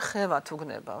ელექტრომაგნიტური რხევა თუ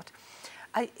გნებავთ.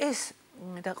 აი ეს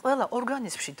და ყველა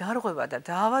ორგანიზმში დარღვევა და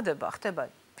დაავადება ხდება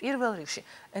პირველ რიგში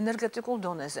ენერგეტიკულ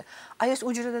დონეზე. აი ეს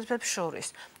უჯრედებს შორის.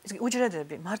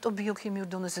 უჯრედები მარტო ბიოქიმიურ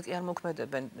დონეზე კი არ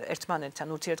მოქმედებენ ერთმანეთთან,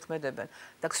 ურთიერთქმედებენ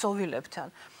და ქსოვილებთან.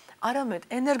 არამედ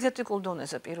ენერგეტიკულ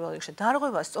დონეზე პირველ რიგში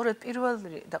დარღვევა სწორედ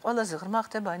პირველი და ყველაზე ღრმა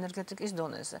ხდება ენერგეტიკის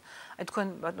დონეზე. აი თქვენ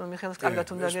ბატონ მიხეილს კარგად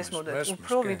უნდა გესმოდეთ,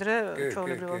 უფრო ვიდრე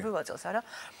ჩვეულებრივი ვაწელს, არა?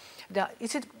 და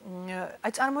იცით,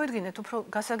 აი წარმოიდგინეთ, უფრო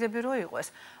გასაგები რო იყოს,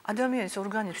 ადამიანის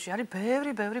ორგანიზმში არის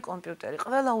ბევრი კომპიუტერი,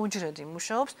 ყველა უჯრედი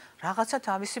მუშაობს რაღაცა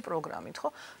თავისი პროგრამით, ხო?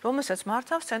 რომელსაც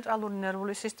მართავს ცენტრალური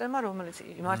ნერვული სისტემა, რომელიც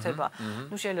იმართება,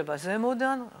 ну შეიძლება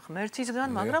ზემოდან, ღმერთისგან,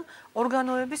 მაგრამ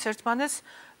ორგანოების ერთმანეთს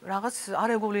რაღაც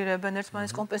არეგულირებენ,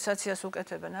 ერთმანეთს კომპენსაციას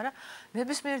უკეთებენ, არა?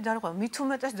 ნებისმიერი დარღვევა, მით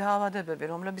უმეტეს დაავადებები,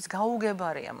 რომლებიც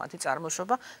გაუგებარია მათი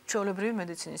წარმოშობა ჩვეულებრივი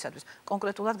მედიცინისათვის,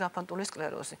 კონკრეტულად გაფანტული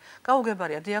სკლეროზი.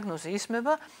 გაუგებარია დიაგნოზი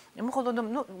ისმება, მხოლოდ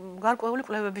გარკვეული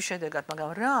კვლევების შედეგად, მაგრამ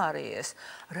რა არის ეს?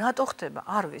 რატო ხდება?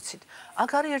 არ ვიცით. აქ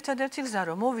არის ერთადერთი გზა,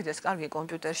 რომ მოვიდეს კარგი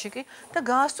კომპიუტერში კი და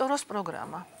გაასწოროს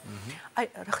პროგრამა. აი,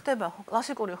 ხდება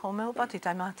კლასიკური ჰომეოპათით,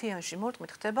 აი 10-იანში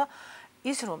მორტყმით ხდება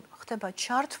ის რომ ხდება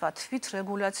ჩართვა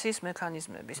თვითრეგულაციის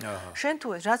მექანიზმების. შენ თუ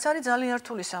ეს რაც არის ძალიან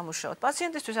რთული სამუშაო.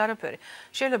 პაციენტისთვის არაფერი.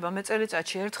 შეიძლება მე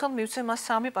წელიწადში ერთხელ მივცე მას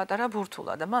 3 პატარა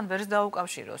ბურთულა და მან ვერს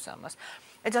დაუკავშიროს ამას.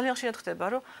 ძალიან ხშირად ხდება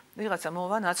რომ ვიღაცა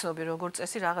მოვა ნაცნობი როგორც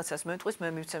წესი რაღაცას მეტყვის, მე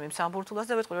მივცემ იმ 3 ბურთულას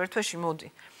და ვეთქვი ერთ თვეში მოდი.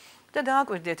 და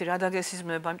დააკვირდეთ რა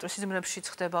დაგესიზმება, იმიტომ რომ სიზმრებშიც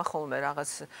ხდება ხოლმე რაღაც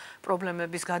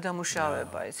პრობლემების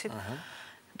გადამუშავება, იცით?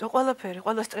 და ყველაფერი,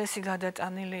 ყველა სტრესი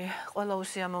გადატანილი, ყველა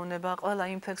უსიამოვნება, ყველა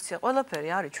ინფექცია, ყველაფერი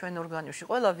არის ჩვენ ორგანიზმში,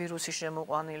 ყველა ვირუსი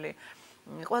შემოყვანილი,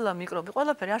 ყველა მიკრობი,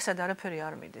 ყველაფერი არსად არაფერი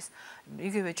არ მიდის.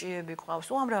 იგივე ჭიები ყავს,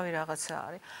 უამრავი რაღაცა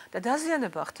არის. და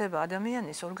დაზიანება ხდება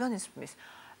ადამიანის ორგანიზმის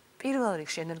პირველ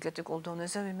რიგში ენერგეტიკულ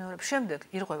დონეზე ვიმეორებ, შემდეგ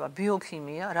ირღვევა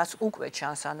ბიოქიმია, რაც უკვე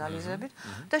ჩანს ანალიზებით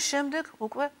და შემდეგ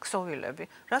უკვე ქსოვილები,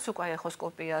 რაც უკვე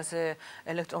ეხოსკოპიაზე,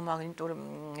 ელექტრომაგნიტურ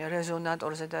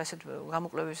რეზონატორზე და ესეთ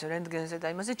გამოკვლევის რენტგენზე და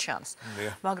იმაზე ჩანს.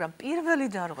 მაგრამ პირველი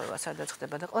დარღვევა სადაც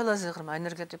ხდება და ყველაზე ღრმა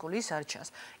ენერგეტიკული ის არ ჩანს.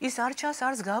 ის არ ჩანს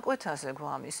არც გაკვეთაზე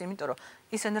გვამის, იმიტომ რომ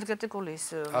ის ენერგეტიკული ის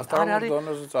არ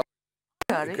არის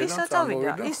ის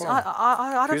წავიდა ის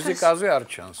ფიზიკაზე არ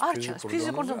ჩანს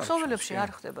ფიზიკურ ქსოვილებში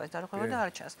არ ხდება ეს დარღვევა და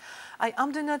არ ჩანს აი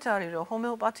ამდენად არის რომ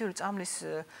ჰომეოპათიური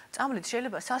წამლით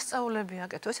შეიძლება სასწაულები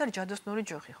აკეთო ეს არის ჯადოსნური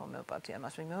ჯოხი ჰომეოპათია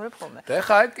მას ვიმეორებ ხოლმე და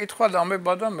ეხლა აი კითხვა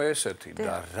დამებადა მე ესეთი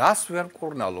და რას ვერ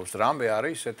კურნალობს რამე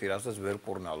არის ესეთი რასაც ვერ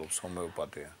კურნალობს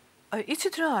ჰომეოპათია აი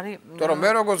იცით რა არის იმიტომ რომ მე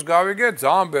როგორც გავიგე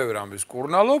ძალიან ბევრ ამის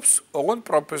კურნალობს ოღონდ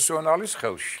პროფესიონალის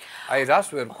ხელში აი რას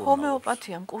ვერ კურნალობს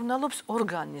ჰომეოპათია მკურნალობს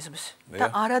ორგანიზმს და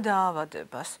არა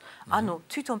დაავადებას ანუ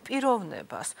თვითონ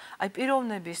პიროვნებას აი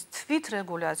პიროვნების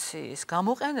თვითრეგულაციის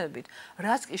გამოყენებით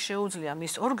რაც კი შეუძლია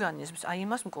მის ორგანიზმს აი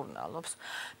იმას მკურნალობს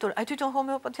თორე აი თვითონ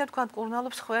ჰომეოპათია თქვა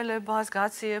მკურნალობს ხველებას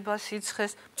გაციებას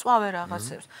სიცხეს მწვავე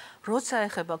რაღაცებს როცა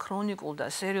ეხება ქრონიკულ და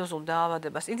სერიოზულ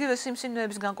დაავადებას იგივე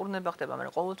სიმსივნეების განკურნება ხდება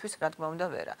მაგრამ ყოველთვის რა თქმა უნდა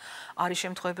ვერა არის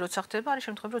შემთხვევები როცა ხდება არის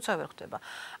შემთხვევები როცა ვერ ხდება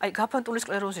აი გაფანტული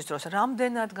სკლეროზის დროს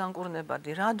რამდენად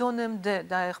განკურნებადი რა დონემდე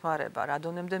დაეხმარება რა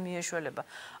დონემდე მიეშველება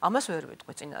ამას ვერ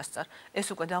ვიტყვი წინასწარ ეს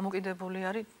უკვე დამოკიდებული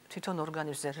არის თვითონ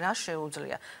ორგანიზმზე რა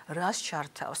შეუძლია რას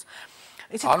ჩართავს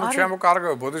ანუ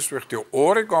შემოკარგება ბოდიშ ვიხდი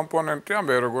ორი კომპონენტია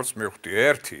მე როგორც მივხვდი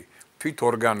ერთი თვით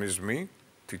ორგანიზმი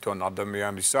თვითონ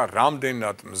ადამიანისა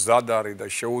რამდენად მზად არის და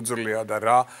შეუძლია და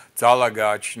რა ძალა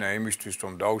გააჩინა იმისთვის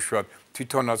რომ დაუშვათ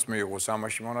თვითონაც მიიღოს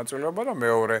ამაში მონაწილეობა და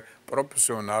მეორე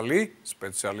პროფესიონალი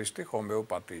სპეციალისტი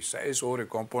ჰომეოპათიისა ეს ორი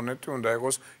კომპონენტი უნდა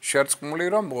იყოს შერწყმული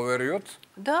რომ მოვერიოთ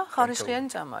და ხარისხიანი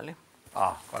წამალი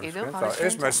ხარისხიანი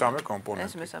ეს მესამე კომპონენტი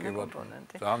ეს მესამე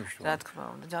კომპონენტი რა თქმა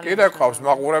უნდა კიდე ყავს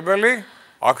მაყურებელი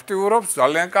აქტიურობს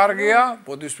ძალიან კარგია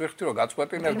ბოდიშ ვიხდი რომ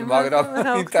გაწყვეტინებთ მაგრამ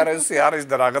ინტერესი არის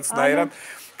და რაღაცნაირად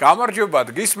გამარჯობათ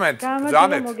გისმენთ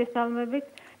ძალიან მოგესალმებით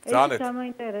ეს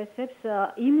სამაინტერესებს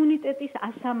იმუნიტეტის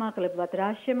ასამაღლებლად რა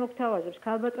შემოგთავაზებს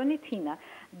ქალბატონი თინა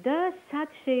და სად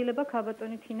შეიძლება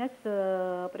ქალბატონი თინას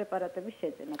პრეპარატების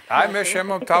შეძენა. აი მე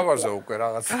შემომთავაზა უკვე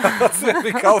რაღაცები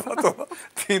ქალბატონო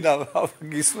თინა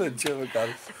გისმენთ ჩემო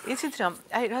კარგად. იცით რა,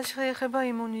 აი რა შეეხება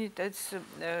იმუნიტეტს,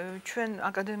 ჩვენ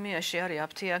აკადემიაში არის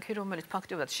აფთიაქი, რომელიც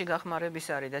ფაქტობრივად შიგახმარების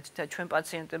არის და ჩვენ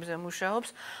პაციენტებზე მუშაობს,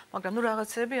 მაგრამ ნუ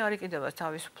რაღაცები არის კიდევაც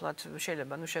თავისუფლად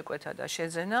შეიძლება ნუ შეკვეთა და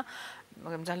შეძენა,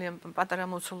 მაგრამ ძალიან პატარა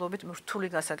მოცულობით რთული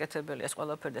გასაკეთებელია ეს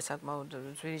ყველაფერი და საკმაოდ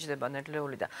ძვირიჯდება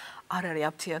ნედლეული და არ არის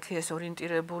აფთიაქი ეს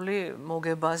ორიენტირებული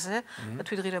მოგებაზე და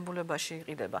თვითღირებულებაში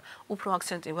იყიდება. უფრო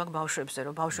აქცენტი გვაქვს ბავშვებზე,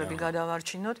 რომ ბავშვები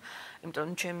გადავარჩინოთ, იმიტომ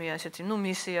რომ ჩემი ასეთი ნუ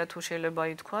მისია თუ შეიძლება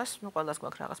ითქვას, ნუ ყველას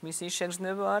გვაქვს რაღაც მისიის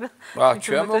შეგრძნება არა.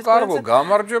 ჩემო კარგო,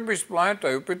 გამარჯვების პლანეტა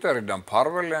იუპიტერიდან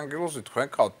ფარველი ანგელოზი თქვენ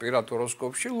ყავთ პირად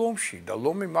ჰოროსკოპში ლომში და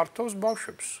ლომი მართავს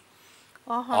ბავშვებს.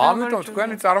 ამიტომ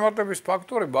თქვენი წარმატების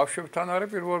ფაქტორი ბავშვებთან არის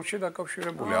პირველ რიგში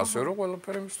დაკავშირებული, ასე რომ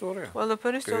ყველაფერი სწორია.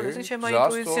 ყველაფერი სწორია, ჩემი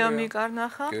ინტუიცია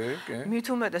მიკარნახა. მით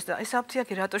უმეტეს და ეს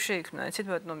აფთიაქი რატო შეიქმნა? იცით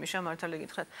ბატონო მიშა მართალი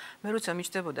გითხრათ, მე როცა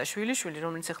მიჩნდებოდა შვილიშვილი,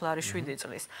 რომელიც ახლა არის 7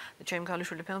 წლის და ჩემი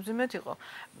ქალიშვილი ფეხმძიმეთ იყო,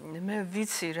 მე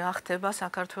ვიცი რა ხდება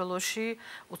საქართველოში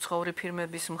უცხოური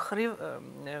ფირმების მხრივ,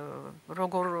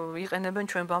 როგორ იყენებენ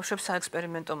ჩვენ ბავშვებს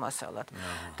საექსპერიმენტო მასალად.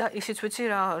 და ისიც ვიცი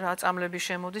რა წამლები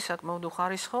შემოდის საკმაოდ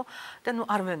უხარისხო და ნუ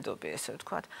არ ვენდობი ესე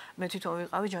ვთქვათ. მე თვითონ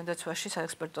ვიყავი ჯანდაცვაში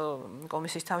საექსპერტო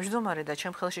კომისიის თავმჯდომარე და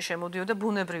ჩემ ხელში შემოდიოდა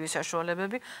ბუნებრივი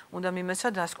საშუალებები, უნდა მიმეცა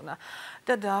დასკვნა.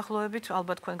 და დაახლოებით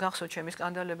ალბათ თქვენ გახსოვთ ჩემი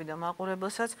სკანდალები და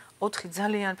მაყურებელსაც 4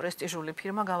 ძალიან პრესტიჟული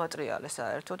ფირმა გავატრიალეს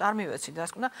საერთოდ. არ მივეცი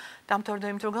დასკვნა, დამთავრდა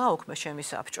იმით რომ გააუქმეს ჩემი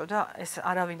საბჭო და ეს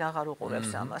არავინ აღარ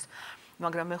უყურებს ამას.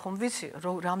 მაგრამ მე ხომ ვიცი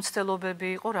რა მცდელობები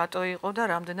იყო, რატო იყო და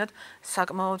რამდენად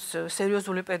საკმაოდ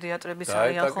სერიოზული პედიატრებიც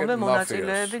არიან ხოლმე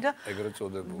მონაწილეები და ეგრეთ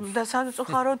წოდებული. და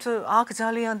სამწუხაროდ აქ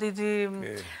ძალიან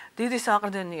დიდი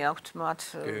საყრდენი აქვთ მათ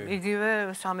იგივე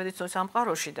სამედიცინო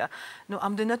სამყაროში და ნუ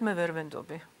ამდენად მე ვერ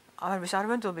ვენდობი. არ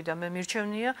ვენდობი და მე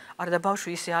მირჩევნია, არ და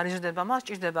ბავშვი ისე არ იზრდება, მას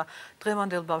ჭირდება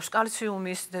დღევანდელ ბავშვს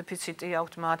კალციუმის დეფიციტი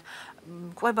აქვთ მათ,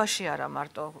 კვებაში არა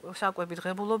მარტო, საკვები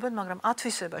ღებულობენ, მაგრამ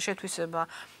ათვისება, შეთვისება,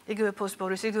 იგივე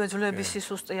ფოსფორის, იგივე ძვლების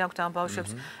სისუსტე აქვთ ამ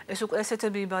ბავშვებს. ეს უკვე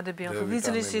ესეთები იბადებიან,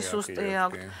 ღვიძლის სისუსტე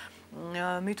აქვთ.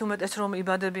 მით უმეტეს რომ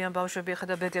იბადებიან ბავშვები ახლა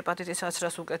და ბ ჰეპატიტის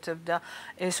აცრას უკეთებ და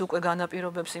ეს უკვე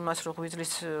განაპირობებს იმას რომ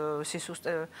ღვიძლის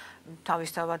სისუსტე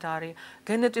თავისთავად არის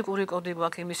გენეტიკური კოდი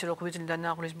გვაქვს იმის რომ ღვიძლიდან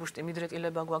ნაღლის ბუშტი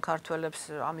მიდრეკილება გვაქვს ქართველებს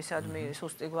ამისადმი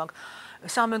სუსტი გვაქვს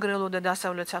სამეგრელო და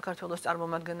დასავლეთ საქართველოს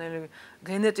წარმომადგენელი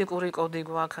გენეტიკური კოდი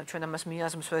გვაქვს ჩვენ ამას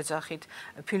მიაზმს ვეძახით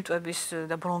ფილტვების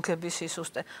და ბრონქების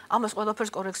სისუსტე ამას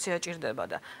ყველაფერს კორექცია ჭირდება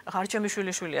და ახლა ჩემი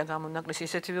შვილიშვილია გამონაკლის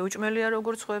ისეთივე უჭმელია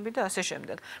როგორც ხვები და ასე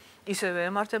შემდეგ ისევე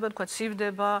ემართება, თქვა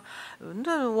სივდება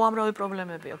და უამრავი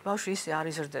პრობლემები აქვს. ბავშვი ისე არ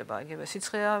იზრდება, იგივე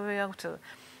სიცხეავე აქვს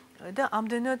და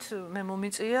ამდენად მე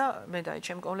მომიწია, მე და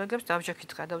ჩემ კოლეგებს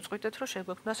დავჯექით გადავწყვიტეთ, რომ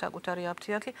შეგვექმნა საკუთარი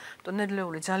აფთიაქი, თუმცა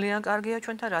ნედლეული ძალიან კარგია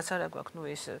ჩვენთან, რაც არა გვაქვს, ნუ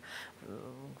ის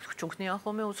ჩუნქნიან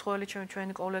ხოლმე უცხოელი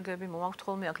ჩვენი კოლეგები, მოაქვთ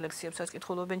ხოლმე აქ ლექციებსაც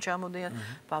კითხულობენ, ჩამოდიან,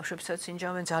 ბავშვებსაც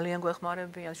ინჯავენ, ძალიან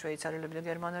გვეხმარებიან შვეიცარიელები და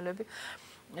გერმანელები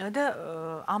და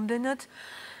ამდენად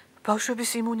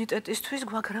ბავშვების იმუნიტეტისთვის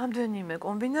გვაქვს რამდენიმე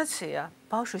კომბინაცია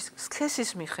ბავშვის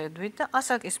სქესის მიხედვით და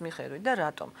ასაკის მიხედვით და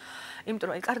რატომ?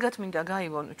 იმიტომ რომ კარგად მინდა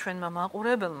გაიგონ ჩვენმა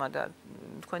მაყურებელმა და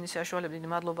თქვენი საშუალებით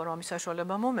მადლობა რომ ამის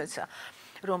საშუალება მომეცა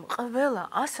რომ ყველა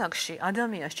ასაკში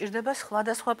ადამიანს ჭირდება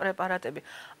სხვადასხვა პრეპარატები.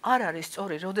 არ არის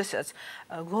სწორი, როდესაც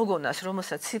გოგონას,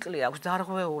 რომელსაც ციკლი აქვს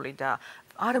დარღვეული და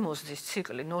არ მოსდის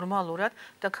ციკლი ნორმალურად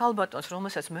და ქალბატონს,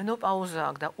 რომელსაც მენოპაუზა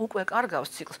აქვს და უკვე კარგავს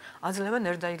ციკლს, აძლევენ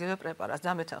ერთ და იგივე პრეპარატს.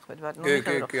 დამეთანხმეთ ბატონო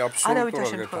მიხეილ, არავითარ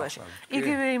შემთხვევაში.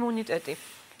 იგივე იმუნიტეტი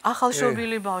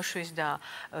ახალშობილი ბავშვის და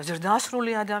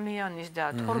ზრდასრული ადამიანის და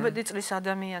 12 წლის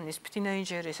ადამიანის,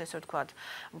 თინეიჯერის, ესე ვთქვათ,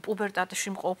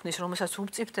 პუბერტატში მყოფნის, რომელსაც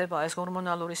უმწიფდება ეს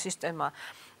ჰორმონალური სისტემა,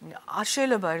 არ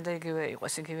შეიძლება ერთ და იგივე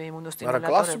იყოს, იგივე იმუნოსტიმულატორები.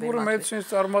 მაგრამ კლასიკური მედიცინის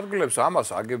წარმოადგენლებს ამას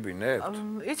აგებინებთ?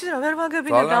 იცით რა, ვერ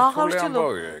ვაგებინებ და ახალ ვცდილობ.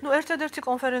 ნუ ერთადერთი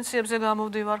კონფერენციებზე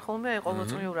გამოვდივარ ხოლმე,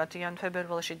 ყოველწლიურად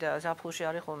იანვარ-ფებრუარში და ზაფხულში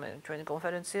არის ხოლმე ჩვენი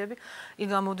კონფერენციები. იქ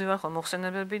გამოვდივარ ხოლმე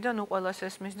მოხსენებები და ნუ ყველას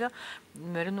ესმის და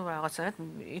მე ნუ რაღაცნაირად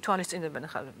ითვალისწინებენ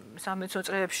ხა სამედიცინო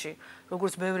წრეებში,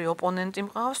 როგორც ბევრი ოპონენტი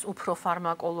მყავს, უფრო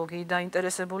ფარმაკოლოგი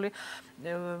დაინტერესებული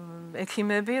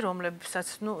ექიმები, რომლებსაც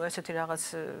ნუ ესეთი რაღაც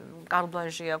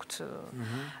კარბლანჟი აქვთ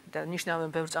და ნიშნავენ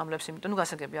ბევრ წამლებს, იმიტომ ნუ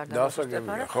გასაგები არ დავუსწრებ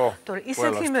არა. თორე ის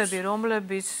ექიმები,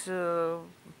 რომლებიც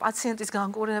პაციენტის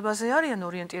განკურნებაზე არიან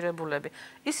ორიენტირებულები,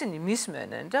 ისინი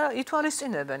მისმენენ და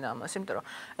ითვალისწინებენ ამას, იმიტომ რომ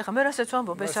ეხლა მე რასაც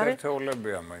ვამბობ, ეს არის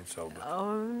ერთეულებია მაინც ალბათ.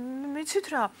 მიცით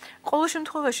რა, ყოველ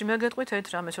შემთხვევაში მე გეტყვით ერთ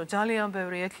რამეს, რომ ძალიან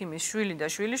ბევრი ექიმის შვილი და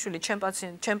შვილიშვილი ჩემ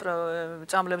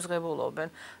წამლებს ღებულობენ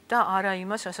და არა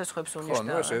იმას, რასაც ხვებს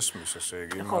უნიშნავენ. ხო, ნუ ეს ესმის ესე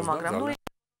იგი იმას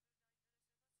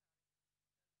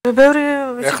და ბევრი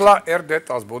ეხლა ერთ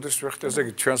დეტალს ბოდის ვიხდე, ესე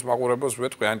იგი ჩვენს მაყურებელს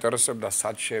ვეთქვი, აინტერესებდა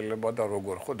სად შეიძლება და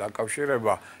როგორ ხო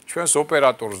დაკავშირება. ჩვენს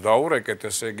ოპერატორს დაურეკეთ,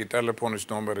 ესე იგი ტელეფონის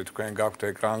ნომერი თქვენ გაქვთ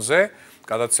ეკრანზე,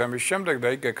 გადაცემის შემდეგ და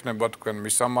იქ ექნება თქვენ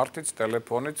მისამართიც,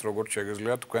 ტელეფონიც, როგორც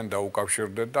შეგიძლიათ თქვენ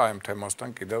დაუკავშირდეთ და აი ამ თემასთან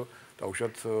კიდევ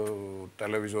დაუშვათ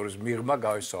ტელევიზორის მიღმა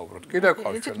გავისაუბროთ. კიდევ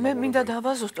ყავს ჩვენ. მე მინდა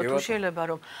დავაზუსტო თუ შეიძლება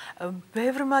რომ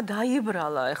ბევრმა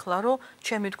დაიბრალა ეხლა რომ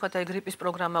ჩემი თქვა აი გრიპის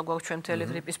პროგრამა გვაქვს ჩვენ მთელი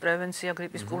გრიპის პრევენცია,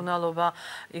 გრიპის კურნალობა,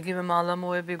 იგივე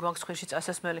მალამოები გვაქვს ხეში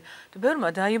წასასმელი. ბევრმა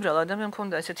დაიბრალა და მე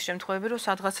მქონდა ესეთი შემთხვევები რომ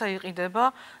სადღაცა იყიდება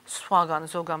სხვაგან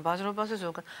ზოგან ბაზრობაზე,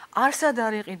 ზოგან არსად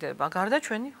არ იყიდება გარდა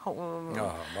ჩვენი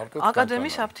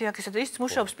აკადემიის აფთიაქისა და ის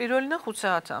მუშაობს პირველიდან 5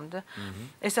 საათამდე.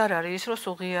 ეს არ არის ის რომ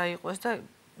სუღია იყოს და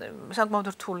საკმაოდ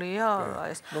რთულია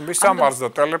ეს. ნუ მისამართს და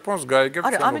ტელეფონს გაიგებ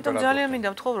არა, ამიტომ ძალიან მინდა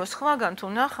ვთხოვ რომ სხვაგან თუ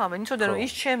ნახავენ, იცოდე რომ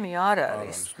ის ჩემი არ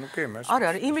არის. ნუ კი მე. არ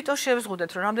არის, იმიტომ შევზღუდეთ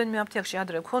რომ რამდენიმე აფთიაქში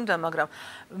ადრე გქონდა, მაგრამ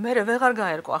მე ვეღარ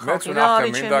გაერკვა ხალხი რა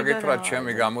არის ჩემი. მე მინდა გითხრათ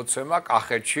ჩემი გამოცემა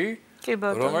კახეთში,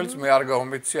 რომელიც მე არ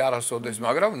გავმეცი არასოდეს,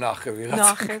 მაგრამ ნახე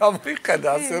ვიღაცა გამიყედა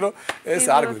ასე რომ ეს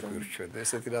არ გვიგვირჩვენდა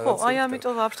ესეთი რაღაცა. ხო, აი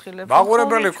ამიტომ ვაფრთხილებ.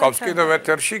 მაყურებელი ყავს კიდევ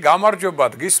ეთერში,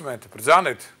 გამარჯობათ, გისმენთ,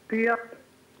 ბრძანეთ. დიახ.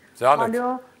 ბრძანეთ.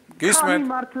 გისმენთ.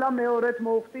 მართლა მეორედ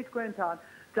მოვხდი თქვენთან.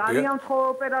 ძალიან სხვა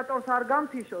ოპერატორს არ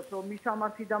გამთიშოს, რომ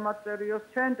მისამართი დამაწერიოს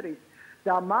ცენტრის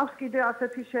და მაქვს კიდე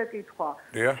ასეთი შეკითხვა.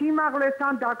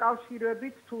 სიმაღლესთან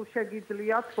დაკავშირებით თუ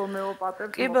შეგიძლიათ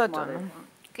ჰომეოპათებს მოხმარება?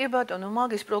 კი ბატონო,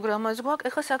 მაგის პროგრამას გვაქვს.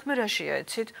 ეხლა საქმე რაშია,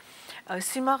 იცით?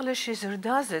 სიმაღლეში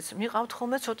ზრდაზეც მიყავთ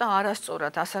ხოლმე ცოტა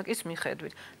არასწორად ასაკის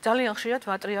მიხედვით. ძალიან ხშირად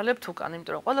ვატრიალებთ უკან,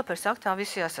 იმიტომ რომ ყველაფერს აქვს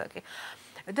თავისი ასაკი.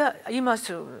 და იმას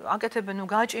აკეთებენ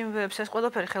გაჭიმვებს, ეს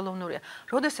ყველაფერი ხელოვნურია.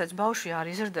 როდესაც ბავშვი არ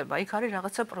იზრდება, იქ არის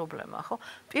რაღაცა პრობლემა, ხო?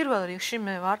 პირველ რიგში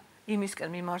მე ვარ იმისკენ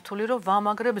მიმართული, რომ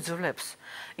ვამაგრებ ძვლებს.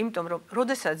 იმიტომ რომ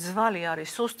როდესაც ძვალი არის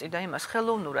სუსტი და იმას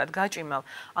ხელოვნურად გაჭიმავ,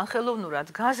 ან ხელოვნურად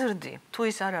გაზრდი, თუ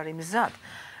ის არ არის მზად,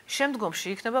 შემდგომში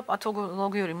იქნება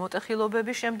პათოლოგიური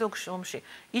მოტეხილობები, შემდგომში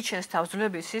იჩენს თავს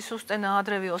ძვლების სისუსტე,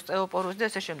 ნაადრევი ოსტეოპოროზი და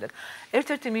ესე შემდეგ.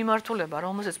 ერთ-ერთი მიმართულება,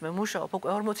 რომელზეც მე მუშაობ უკვე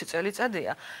 40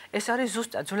 წელიწადია, ეს არის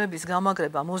ზუსტად ძვლების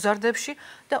გამაგრება მოზარდებში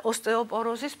და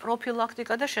ოსტეოპოროზის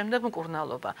პროფილაქტიკა და შემდეგ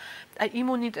მკურნალობა. აი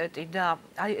იმუნიტეტი და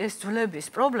აი ეს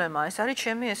ძვლების პრობლემა, ეს არის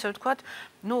ჩემი ესე ვთქვათ,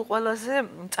 ნუ ყველაზე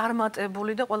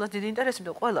წარმატებული და ყველაზე დიდი ინტერესი,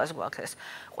 იმიტომ ყველას გვაქვს ეს.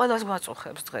 ყველას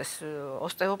გვაწუხებს დღეს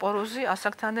ოსტეოპოროზი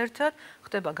ასაკთან ერთად,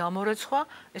 ხდება გამორეცხვა,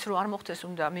 ეს რომ არ მოხდეს,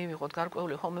 უნდა მივიღოთ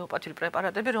გარკვეული ჰომეოპათიური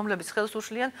პრეპარატები, რომლებიც ხელს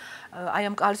უშლიან აი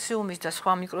ამ კალციუმის და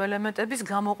სხვა მიკროელემენტების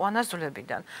გამოყვანას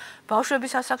ძვლებიდან.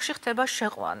 ბავშვების ასაკში ხდება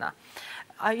შეყვანა.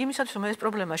 აი იმისათვის რომ ეს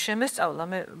პრობლემა შემესწავლა,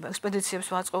 მე ექსპედიციებს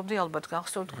ვაწყობდი, ალბათ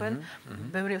გახსოვთ თქვენ,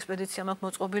 ბევრი ექსპედიცია მაქვს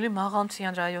მოწყობილი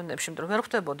მაღალმთიან რაიონებში, იმიტომ რომ ვერ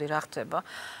ხვდებოდი რა ხდება.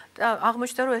 და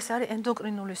აღმოჩნდა რომ ეს არის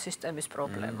ენდოკრინული სისტემის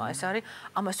პრობლემა. ეს არის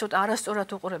ამას ცოტა არასწორად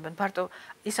უყურებენ. მარტო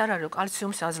ის არ არის რომ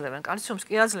კალციუმს აძლევენ. კალციუმს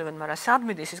კი აძლევენ, მაგრამ სად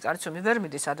მიდის ის კალციუმი? ვერ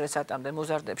მიდის ადრესატამდე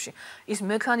მოზარდებში. ის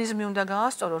მექანიზმი უნდა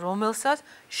გაასწორო, რომელსაც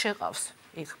შეყავს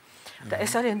იქ. და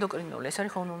ეს არის ენდოკრინული, ეს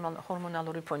არის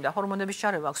ჰორმონალური ფონი და ჰორმონების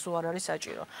ჩარევა აქ სულ არ არის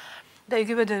საჭირო. და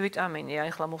იგივე D ვიტამინი, აი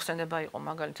ახლა მოხსენება იყო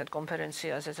მაგალითად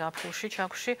კონფერენციაზე ზაფხულში,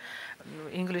 ჩაქვში,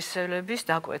 ინგლისელების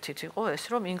დაკვეთით იყო ეს,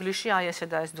 რომ ინგლისში აი ესე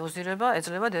და ეს დოზირება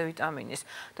ეძლევა D ვიტამინის.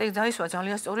 და იქ დაისვა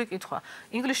ძალიან სწორი კითხვა.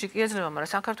 ინგლისში კი ეძლევა,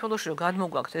 მაგრამ საქართველოში რომ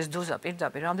გადმოგვაქვს ეს დოზა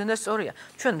პირდაპირ, რამდენად სწორია?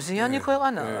 ჩვენ მზიანი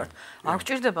ქვეყანა ვართ. არ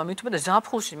გვჭირდება მით უმეტეს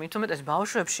ზაფხულში, მით უმეტეს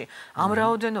ბავშვებში, ამ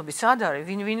რაოდენობის სად არის?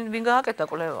 ვინ გააკეთა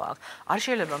კვლევა აქ? არ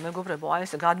შეიძლება მეგობრებო, აი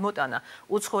ესე გადმოტანა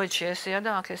უცხოეთში ესეა და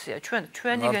აქ ესეა.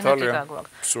 ჩვენი გენეტიკა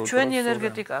გვაქვს. ჩვენი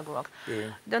ენერგეტიკა გვაქვს.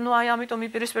 და ნუ აი ამიტომ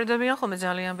იპირისპირდებიან ხოლმე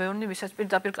ძალიან ბევრი, ვისაც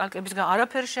პირდაპირ კალკების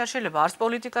არაფერი არ შეიძლება, არც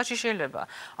პოლიტიკაში შეიძლება,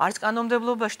 არც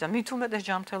კანონმდებლობაში და მით უმეტეს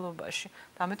ჯანმრთელობაში.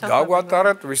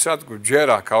 გაგვატარეთ ვისაც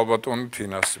გჯერა ქალბატონი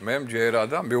თინას, მე მჯერა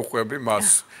და მივხვები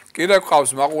მას. კიდე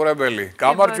ყავს მაყურებელი,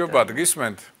 გამარჯობათ,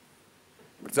 გისმენთ?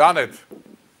 ბრძანეთ.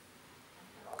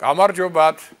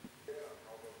 გამარჯობათ.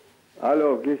 ალო,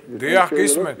 გისმენთ? დიახ,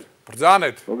 გისმენთ.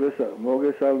 ბრძანეთ.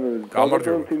 მოგესალმებით.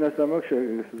 გამარჯობა. თინას ამაქვს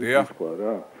შეგეხვა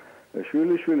რა.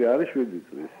 შვილი არის 7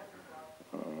 წლის.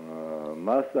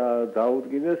 მას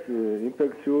დაუდგინეს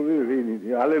ინფექციური რინიტი,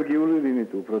 ალერგიული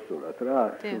რინიტი უბრალოდ რა.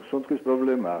 სუნთქვის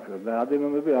პრობლემა აქვს და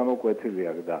ადენომები ამოკვეთილი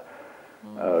აქვს და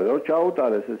რო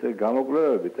ჩაუტარეს ესე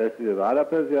გამოკვლევები, ტესტები,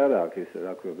 არაფერზე არ აქვს ისე,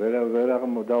 რა ქვია, ვერ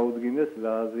აღმოdaudgines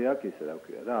რაზე აქვს ისე, რა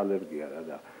ქვია, რა ალერგია რა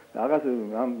და რაღაც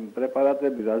ამ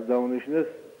პრეპარატები რაც დაუნიშნეს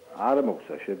არ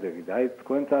მოგცა შედეგი და აი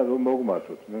თქვენთან რომ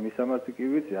მოგმართოთ მე მისამართი კი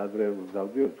ვიცი ადრე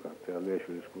დავდიოთ თქვა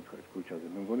თეალიაშვილის ქუჩაზე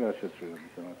მე მგონი არ შეცვლია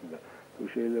მისამართი და თუ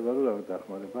შეიძლება რომ რაღაც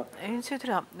დახმარება იცით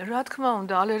რა თქმა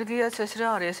უნდა ალერგიაც ეს რა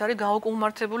არის ეს არის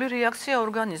გაუკმართებული რეაქცია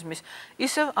ორგანიზმის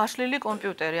ისევ აშლილი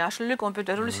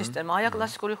კომპიუტერული სისტემა აი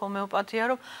კლასიკური ჰომეოპათია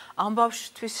რომ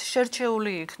ამბავშთვის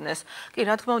შერჩეული იქნეს კი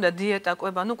რა თქმა უნდა დიეტა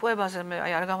კვება ნუ კვებაზე მე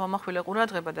აი არ გავამახვილე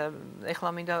ყურადღება და ეხლა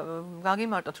მინდა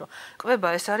გაგიმარტოთ რომ კვება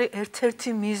ეს არის ერთ-ერთი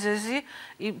მიზეზი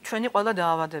ჩვენი ყველა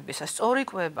დაავადებისა სწორი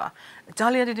კვება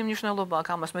ძალიან დიდი მნიშვნელობა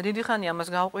აქვს ამას მე დიდი ხანი ამას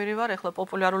გავყვირი ვარ ეხლა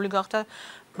პოპულარული გახდა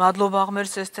მადლობა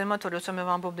ღმერთს ეს თემა თორე როცა მე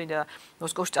ვამბობდი და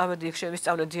მოსკოვში წავედი იქ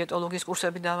შევისწავლე დიეტოლოგიის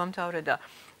კურსები დავამთავრე და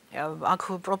აქ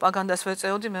პროპაგანდას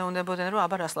ვეწეოდი მეუნებოდნენ რომ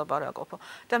აბა რას ლაპარაკობო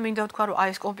და მინდა ვთქვა რომ აი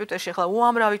ეს კომპიუტერში ახლა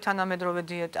უამრავი თანამედროვე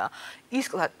დიეტა ის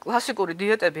კლასიკური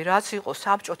დიეტები რაც იყო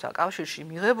საბჭოთა კავშირში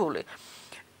მიღებული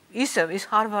ისევ ის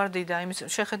ჰარვარდი და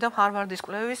იმის შეხედავ ჰარვარდის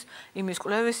კვლევის, იმის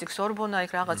კვლევის, იქ სორბონა,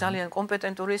 იქ რაღაც ძალიან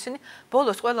კომპეტენტური ისინი,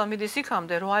 ბოლოს ყველა მიდის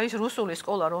იქამდე, რომ აი ეს რუსული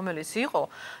სკოლა, რომელიც იყო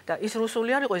და ის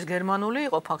რუსული არ იყო, ის გერმანული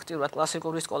იყო ფაქტიურად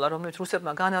კლასიკური სკოლა, რომელიც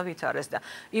რუსებმა განავითარეს და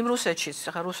იმ რუსეთშიც,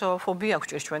 ხა რუსოფობია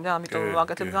გვჭირს ჩვენ და ამიტომ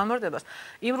ვაკეთებ განმარტებას.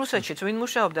 იმ რუსეთშიც ვინ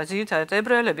მუშაობდა ძირითადად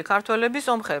ებრაელები, ქართველები,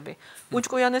 სომხები.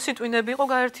 უჭკვიანესი ტვინები იყო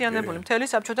გაერთიანებული მთელი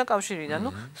საბჭოთა კავშირიდან,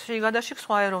 ნუ შიგადაშიგ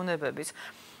სხვა ეროვნებებიც.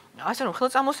 ასე რომ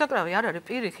ხელწამოსაკრავი არ არის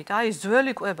პირიქით, აი ეს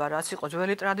ძველი კვება, რაც იყო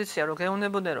ძველი ტრადიცია, რომ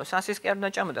გეუნებოდნენ, რომ სასის კი არ უნდა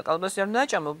ჭამოდა, კალბასი არ უნდა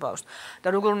ჭამო ბავშვს და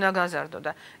როგორ უნდა გაზარდო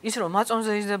და ის რომ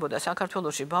მაწონზე იზრდებოდა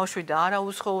საქართველოში ბავშვი და არა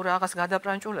უსხოურ რაღაც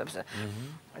გადაპრანჭულებზე.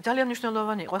 ძალიან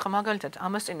მნიშვნელოვანი იყო, ხა მაგალითად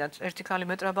ამას წინათ ერთი ქალი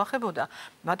მეტრაბახებოდა,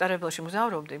 მატარებელში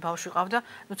მგზავრობდი, ბავშვი ყავდა,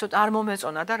 ნუ ცოტა არ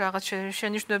მომეწონა და რაღაც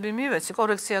შენიშვნები მივეცი,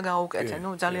 კორექცია გაუკეთე, ნუ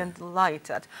ძალიან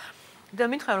ლაითად. და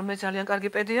მითხარ რომ მე ძალიან კარგი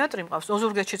პედიატრი მყავს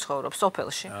ოზურგეთში ცხოვრობ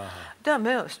სოფელში და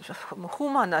მე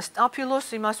ჰუმანას სტაფილოს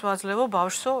იმას ვაძლევო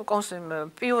ბავშვსო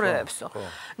პიურეებსო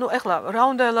ნუ ეხლა რა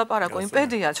უნდა ელაპარაკო იმ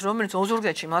პედიატრს რომელიც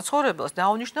ოზურგეთში მაცხოვრებელს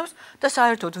დაუნიშნავს და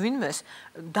საერთოდ ვინმეს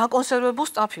დაკონსერვებულ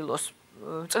სტაფილოს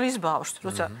წლის ბავშვს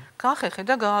როცა გახეხე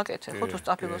და გააკეთე ხო თუ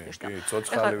სტაფილოს ნიშნა კი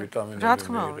ცოცხალი ვიტამინები რა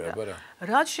თქმა უნდა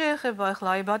რაც შეეხება ეხლა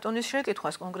აი ბატონის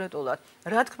შეკითხვას კონკრეტულად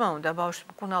რა თქმა უნდა ბავშვს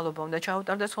მკურნალობა უნდა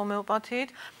ჩაუტარდეს ჰომეოპათიით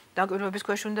დაკვირვების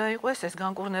ქვეშ უნდა იყოს ეს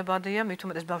განკურნებადია მით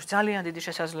უმეტეს ბავშვს ძალიან დიდი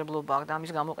შესაძლებლობა აქვს და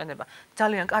ამის გამოყენება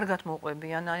ძალიან კარგად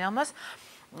მოყვებიან აი ამას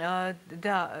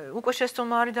და უკვე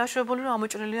შეცდომა არის დაშვებული რომ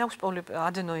ამოჭრილი აქვს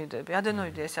ადენოიდები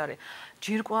ადენოიდი ეს არის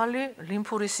ჯირკვალი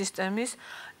ლიმფური სისტემის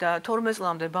და 12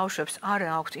 წლამდე ბავშვებს არ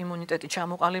აქვთ იმუნიტეტი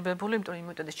ჩამოყალიბებული იმიტომ რომ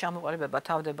იმუნიტეტის ჩამოყალიბება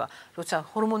თავდება როცა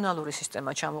ჰორმონალური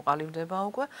სისტემა ჩამოყალიბდება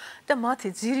უკვე და მათი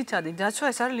ძირითადი დაცვა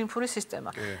ეს არის ლიმფური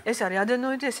სისტემა ეს არის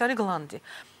ადენოიდი ეს არის გლანდი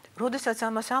როდესაც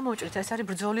ამას ამოჭრით, ეს არის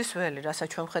ბრძოლის ველი, რასაც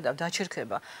ჩვენ ვხედავ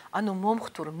დაჩერქება, ანუ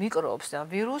მომხდურ მიკრობს და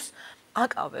ვირუსს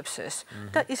აკავებს ეს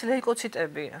და ის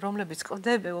ლეიკოციტები, რომლებიც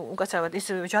ყდებიან, უკაცრავად ის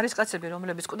ჯარისკაცები,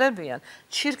 რომლებიც ყდებიან,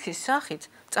 ჩირქის სახით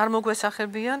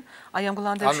წარმოგვესახებიან აი ამ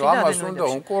გლანდებში და ამას უნდა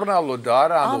უმკურნალო და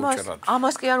არა ამოუჭრათ.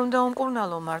 ამას კი არ უნდა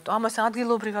უმკურნალო მარტო, ამას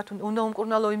ადგილობრივად უნდა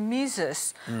უმკურნალო იმ მიზეს,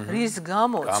 რის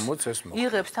გამოც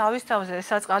იღებს თავის თავზე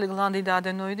საწყალი გლანდი და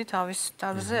ადენოიდი თავის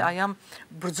თავზე აი ამ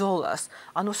ბრძოლას.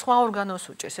 ანუ სხვა ორგანოს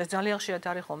უჭერს, ეს ძალიან ხშირად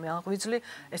არის ხოლმე აღვიძლი,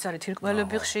 ეს არის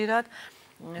თირკმელები ხშირად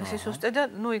სისუსტე და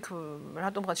ნუ იქ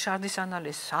რატომღაც შარდის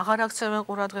ანალიზს აღარ აქცევენ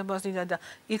ყურადღებას დიდად და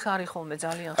იქ არის ხოლმე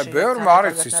ძალიან ხშირად. ბევრმა არ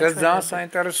იცის, ეს ძალიან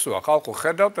საინტერესოა. ხალხო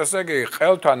ხედავთ, ესე იგი,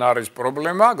 ხელთან არის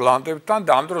პრობლემა, გლანდებთან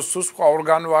და ამ დროს სულ სხვა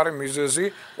ორგანო არის მიზეზი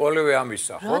ყველივე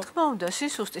ამისა, ხო? რა თქმა უნდა,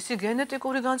 სისუსტე, ის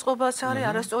გენეტიკური განწყობაც არის,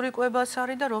 არასწორი კვებაც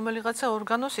არის და რომელიღაცა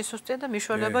ორგანოს სისუსტეა და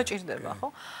მიშველება ჭირდება, ხო?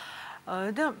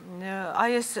 და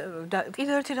აი ეს და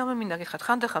კიდევ ერთი რამე მინდა გითხრათ,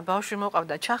 ხანდახან ბავშვი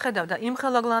მოყავდა, ჩახედავდა იმ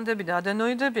ხელა გლანდები და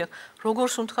ადენოიდები, როგორ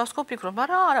სუნთქავს ხო ფიქრობ,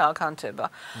 არა აქ ანთება.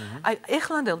 აი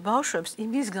ეხლანდელ ბავშვებს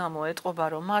იმის გამო ეტყობა,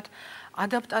 რომ მათ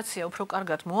ადაპტაცია უფრო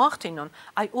კარგად მოახდინონ,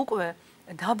 აი უკვე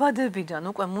დაბადებიდან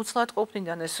უკვე მუცლად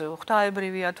ყოფნიდან ეს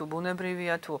ღვთაებრივია თუ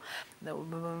ბუნებრივია თუ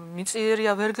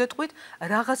მიწიერია ვერ გეტყვით,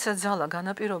 რაღაცა ძალა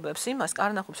განაპირობებს იმას,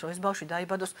 კარნახობს, რომ ეს ბავშვი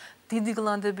დაიბადოს დიდი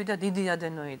გლანდები და დიდი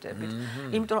ადენოიდებით.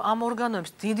 იმიტომ რომ ამ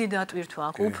ორგანოებს დიდი დატვირთვა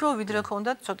აქვს, უფრო ვიდრე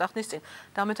ქონდათ ცოტა ხნის წინ.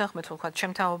 დამეთანხმეთ ვთქვათ,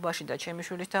 ჩემ თაობაში და ჩემი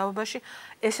შვილის თაობაში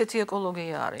ესეთი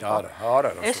ეკოლოგია არის. არა.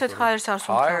 ესეთ ხაერს არ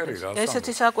სუნთქავს.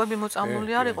 ესეთი საკვები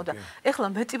მოწამული არ იყო და ეხლა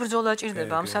მეტი ბრძოლა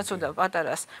ჭირდება ამ საცოდა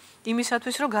პატარას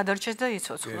იმისათვის, რომ გადარჩეს და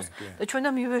იცოცხლოს. და ჩვენ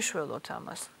და მივეშველოთ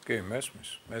ამას. კი,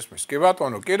 მესმის. კი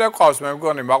ბატონო, კიდე ყავს მე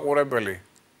მგონი მაყურებელი.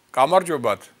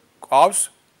 გამარჯობათ. ყავს?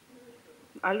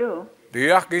 ალო.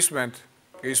 დიახ, გისმენთ.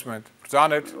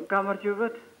 ბრძანეთ.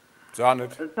 გამარჯობათ.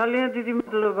 ბრძანეთ. ძალიან დიდი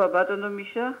მადლობა ბატონო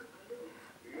მიშა.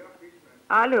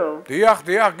 ალო.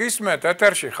 დიახ, გისმენთ,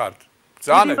 ეთერში ხართ.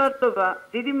 ძანეთ.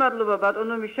 დიდი მადლობა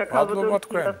ბატონო მიშა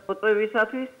ქალბატონის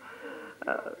მოწვევისათვის.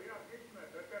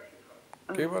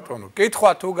 კი ბატონო,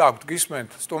 კითხვა თუ გაქვთ,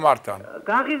 გისმენთ სტუმართან.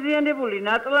 გაღიზიანებული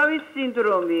ნაწლავის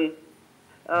სინდრომი.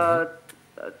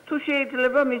 თუ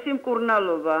შეიძლება მისი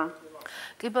მკურნალობა.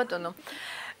 კი ბატონო.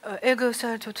 ეგ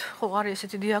საერთოდ ხო არის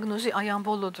ესეთი დიაგნოზი, აი ამ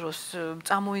ბოლო დროს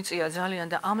წამოიწია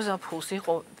ძალიან და ამზაფხულს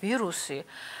იყო ვირუსი,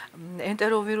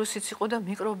 ენტეროვირუსიც იყო და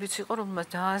მიკრობიც იყო, რომელმაც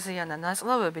დააზიანა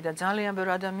ნაწლავები და ძალიან ბევრ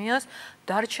ადამიანს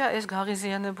დარჩა ეს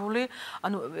გაღიზიანებული,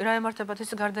 ანუ რა ემართებათ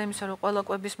ის გარდა იმისა, რომ ყველა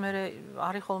კვების მერე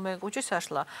არის ხოლმე კუჭის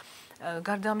აშლა,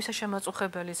 გარდა ამისა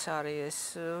შემაწუხებელიც არის ეს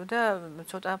და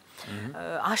ცოტა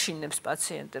აშინებს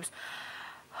პაციენტებს.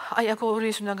 აი აქ ორი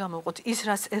ის უნდა გამოვყოთ, ის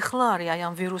რაც ეხლა არის აი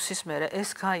ამ ვირუსის მერე, ეს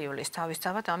გაივლის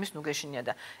თავისთავად ამის ნუ გეშინია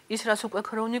და ის რაც უკვე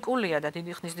ქრონიკულია და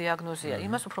დიდი ხნის დიაგნოზია,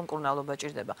 იმას უფრო მკურნალობა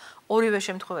ჭირდება. ორივე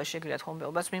შემთხვევაში შეგიძლიათ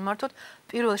ხომეობას მიმართოთ,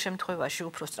 პირველ შემთხვევაში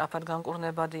უფრო სწრაფად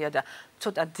განკურნებადია და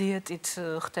ცოტა დიეტით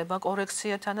ხდება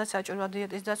კორექცია, თანაც საჭიროა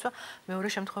დიეტის დაცვა, მეორე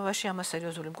შემთხვევაში ამას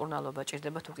სერიოზული მკურნალობა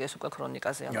ჭირდება, თუ კი ეს უკვე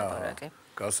ქრონიკაზე ალაპარაკი.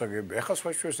 გასაგები. ეხლა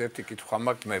სხვაშორის ერთი კითხვა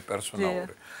მაქვს მე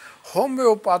პერსონალური.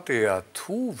 ჰომეოპათია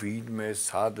თუ ვინმე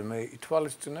სადმე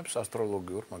ითვალისწინებს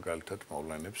ასტროლოგიურ მაგალითად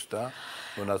მოვლენებს და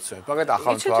მონაცემებს. მაგალითად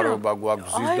ახალმთვარეობა გვაქვს,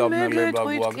 მზის დაბნელება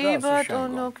გვაქვს და ასე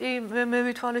შემდეგ. კი, მე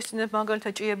ვითვალისწინებ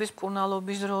მაგალითად ჭიების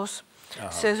მკურნალობის დროს,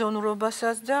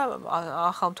 სეზონურობასაც და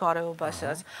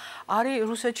ახალმთვარეობასაც. არის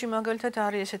რუსეთში მაგალითად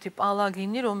არის ესეთი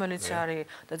პალაგინი, რომელიც არის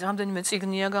და რამდენიმე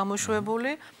წიგნია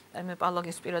გამოშვებული. აი მე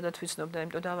პალაგინს პირადად ვიცნობ და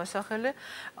იმიტომ დავასახელე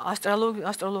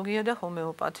ასტროლოგია და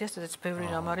ჰომეოპათია, სადაც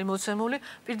ბევრი რამ არის მოცემული.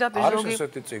 პირდაპირ არის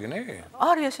ესეთი წიგნი?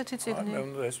 არის ესეთი წიგნი.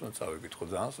 მე ეს მოწავიკითხო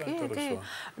ძალიან საინტერესოა.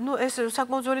 ნუ ეს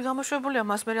საკმაოდ ძველი გამოშვებულია,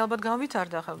 მას მე ალბათ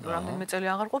განვითარდა, რამდენიმე წელი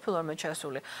აღარ ყოფილა მე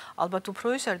ჩასული. ალბათ უფრო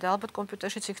ის არის და ალბათ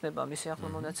კომპიუტერშიც იქნება მისი ახლა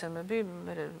მონაცემები,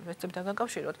 მე ვეცებ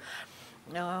დაგაკავშიროთ.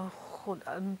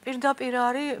 პირდაპირ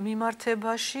არის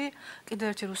მიმართებაში კიდევ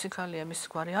ერთი რუსი ქალია მის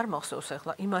გვარი არ მახსოვს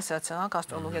ახლა იმასაც აქვს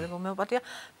ასტროლოგია და ჰომეოპათია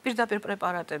პირდაპირ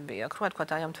პრეპარატები აქვს რა თქვა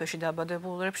აი ამ თვეში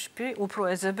დაბადებულებში უფრო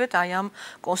ეძებეთ აი ამ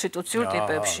კონსტიტუციურ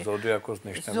ტიპებში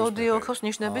ზოდიაქოს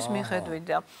ნიშნების მიხედვით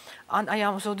და აი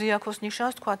ამ ზოდიაქოს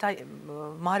ნიშანს თქვა აი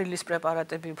მარილის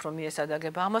პრეპარატები უფრო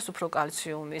მიესადაგება ამას უფრო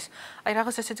კალციუმის აი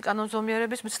რაღაც ესეთი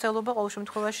კანონზომიერების მცდელობა ყოველ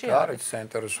შემთხვევაში არის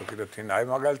საინტერესო კიდევ თინ აი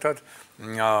მაგალითად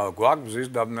გვაქვს მზის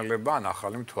დაბნელება ან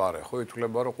ახალი მთვარე ხო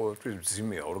ითვლება რომ ყოველთვის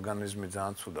მძიმეა ორგანიზმი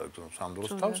ძალიან ცუდად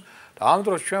სამდროს თავს და ამ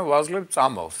დროს ჩვენ ვაძლევთ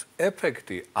წამალს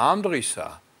ეფექტი ამ დღისა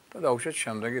და დაუშვათ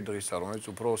შემდეგი დღისა რომელიც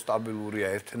უფრო სტაბილურია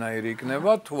ერთნაირი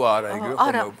იქნება თუ არა იგივე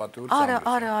ჰომეოპათიური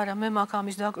არა მე მაქვს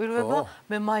ამის დაკვირვება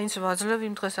მე მაინც ვაძლევ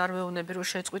იმ დღეს არ ვეუბნები რომ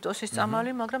შეწყვიტოს ის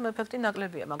წამალი მაგრამ ეფექტი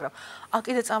ნაკლებია მაგრამ აქ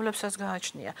კიდე წამლებსაც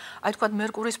გააჩნია აი თქვა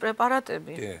მერკურის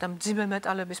პრეპარატები და მძიმე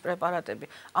მეტალების პრეპარატები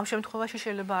ამ შემთხვევაში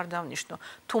შეიძლება არ დავნიშნო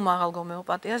თუ მაღალ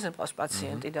ჰომეოპათიაზე მყავს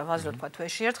პაციენტი და ვაძლევ თქვა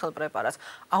თვეში ერთხელ პრეპარატს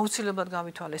აუცილებლად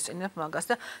გავითვალისწინებ მაგას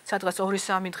და სადღაც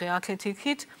 2-3 დღე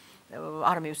აქეთ-იქით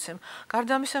არ მივცემ.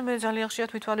 გარდა ამისა მე ძალიან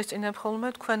ხშირად ვითვალისწინებ ხოლმე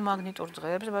თქვენ მაგნიტურ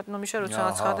დღეებს, ბატონო მიშა, როცა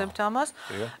აცხადებთ ამას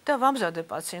და ვამზადებ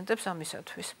პაციენტებს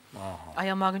ამისათვის. აი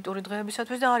ამ მაგნიტური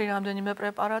დღეებისათვის და არის რამდენიმე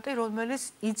პრეპარატი, რომელიც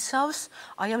იცავს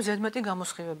აი ამ ზედმეტი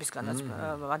გამოსხივებისგანაც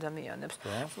ადამიანებს.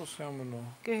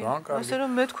 კი, ასე რომ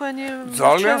მე თქვენი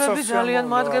მრჩევები ძალიან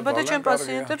მადგება და ჩემ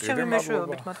პაციენტებს ჩემი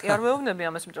მეშვეობით, მათ კი არ ვეუბნები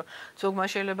ამას, იმიტომ ზოგმა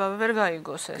შეიძლება ვერ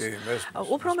გაიგოს ეს.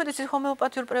 უფრო მეტიც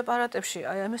ჰომეოპათიურ პრეპარატებში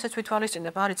აი ამასაც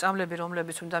ვითვალისწინებ, არის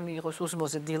რომლებიც უნდა მიიღოს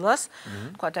უსმოზე დილას,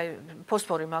 თქვა აი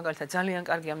ფოსფორი მაგალითად ძალიან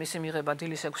კარგია მისი მიღება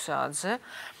დილის 6 საათზე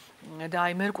და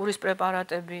აი მერკურის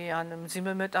პრეპარატები ან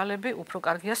მძიმე მეტალები უფრო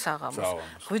კარგია საღამოს.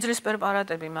 ღვიძლის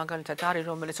პრეპარატები მაგალითად არის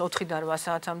რომელიც 4-დან 8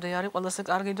 საათამდე არის ყველაზე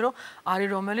კარგი დრო, არის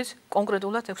რომელიც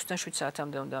კონკრეტულად 6-დან 7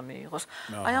 საათამდე უნდა მიიღოს.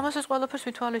 აი ამასაც ყველაფერს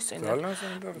ვითვალისწინებ.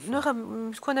 ნუ ხა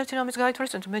თქვენ ერთი რამის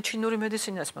გაითვალისწინეთ, მე ჩინური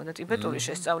მედიცინას მაქვს და ტიბეტური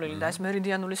შესწავლილი და ეს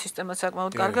მერიდიანული სისტემა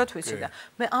საკმაოდ კარგად ვიცი და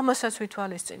მე ამასაც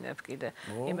ვითვალისწინებ კიდე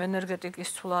იმ ენერგეტიკის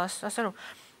ცვლას, ასე რომ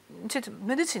იცით,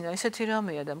 მედიცინა ესეთი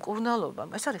რამეა და მკურნალობა,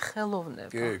 ეს არის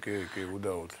ხელოვნება. კი,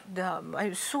 უდაოდ. და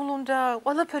აი სულ უნდა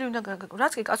ყველაფერი უნდა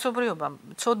რაც კი კაცობრიობა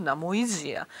ცოდნა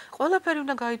მოიძია, ყველაფერი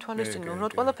უნდა გაითვალისწინო,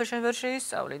 რომ ყველაფერი შენ ვერ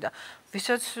შეისწავლი და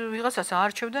ვისაც ვიღაცას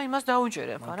აარჩევ და იმას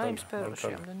დაუჯერებ, არა იმ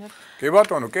სფეროში ამდენად. კი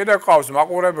ბატონო, კიდე ყავს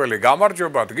მაყურებელი,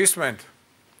 გამარჯობათ, გისმენთ?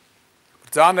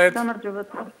 ბრძანეთ. გამარჯობათ,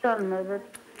 ბრძანეთ.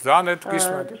 ბრძანეთ,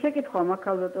 გისმენთ. შეკითხვა მაქვს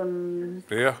ალბათ.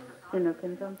 დიახ.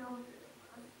 თინათინთან.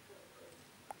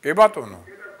 კი ბატონო.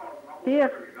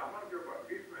 დიახ.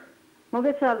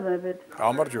 მოგესალმებით.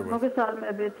 გამარჯობა.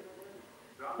 მოგესალმებით.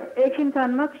 ექიმთან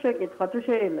მაქვს შეკითხვა, თუ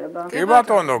შეიძლება. კი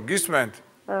ბატონო, გისმენთ.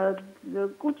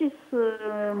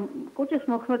 კუჭის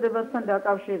მოქმედებასთან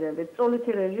დაკავშირებით,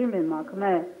 წოლითი რეჟიმი მაქვს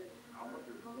მე.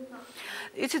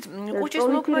 იცით,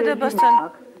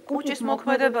 კუჭის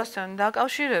მოქმედებასთან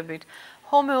დაკავშირებით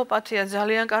ჰომეოპათია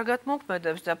ძალიან კარგად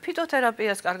მოქმედებს და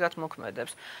ფიტოთერაპიას კარგად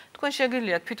მოქმედებს. თქვენ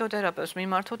შეგიძლიათ ფიტოთერაპევტს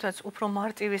მიმართოთაც უფრო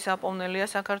მარტივი საპოვნელია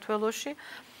საქართველოში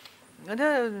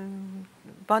და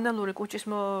ბანალური კუჭის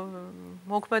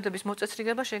მოქმედების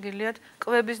მოწესრიგება შეგიძლიათ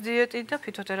კვების დიეტით და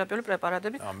ფიტოთერაპიული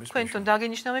პრეპარატებით. თქვენ თვითონ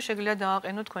დაგინიშნავენ შეგიძლიათ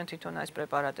დააყენოთ თქვენ თვითონ ეს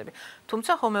პრეპარატები.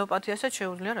 თუმცა ჰომეოპათიასაც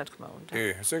შეუძლია რა თქმა უნდა. კი,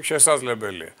 ესე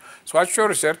შესაძლებელია. სხვა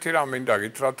შორის ერთი რამ მინდა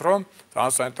გითხრათ, რომ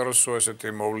ძალიან საინტერესო ესეთი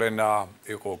მოვლენა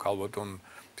იყო ქალბატონ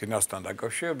თინასთან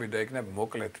დაკავშირებით და იქნებ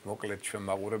მოკლედ ჩვენ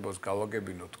მაყურებელს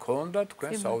გავაგებინოთ თქვენ და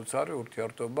თქვენ საოცარი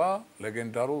ურთიერთობა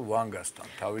ლეგენდარულ ვანგასთან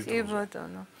თავის დროზე. კი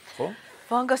ბატონო. ხო?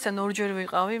 ვანგასთან ორჯერ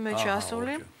ვიყავი მე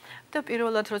ჩასული და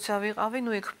პირველად როცა ვიყავი,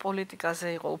 იქ პოლიტიკაზე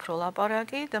იყო უფრო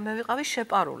ლაპარაკი და მე ვიყავი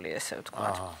შეპარული, ესე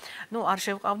ვთქვათ. არ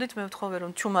შევყავდით, მე ვთხოვე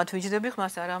რომ ჩუმად ვიჯდები,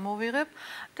 ხმას არ ამოვიღებ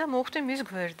და მოვხვდი მის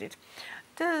გვერდით.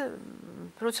 და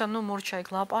როცა მორჩა იქ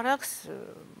ლაპარაკს,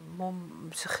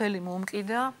 ხელი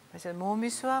მომკიდა, ესე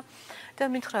მომისვა და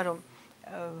მითხრა რომ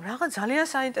რაღაც ძალიან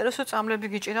საინტერესო წამლები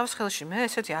გიჭირავს ხელში. მე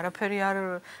ესეთი არაფერი არ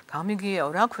გამიგიაო,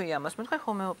 რა ქვია ამას? მეთქე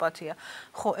ჰომეოპათია.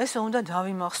 ხო, ესე უნდა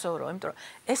დავიმახსოვრო, იმიტომ რომ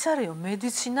ეს არისო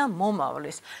მედიცინა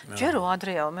მომავლის. ჯერო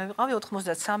ადრეაო, მე ვიყავი 93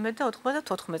 და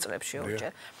 94 წლებში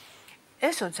ორჯერ.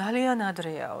 ესო ძალიან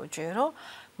ადრეაო ჯერო.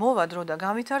 მოვა დრო და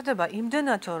გავითარდება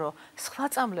იმდენათო რომ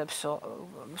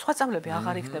სხვა წამლები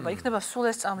აღარ იქნება სულ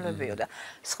ეს წამლებიო და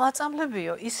სხვა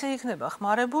წამლებიო ისე იქნება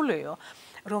ხმარებულიო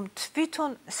რომ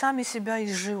თვითონ სამისიბა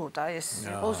ისჟიუტა ეს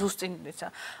იყო ზუსტინიცა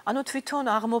ანუ თვითონ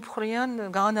აღმოფხრიან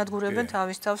გაანადგურებენ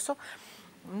თავის თავსო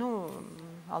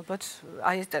ალბათ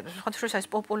აი ეს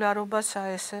პოპულარობას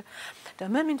ესე და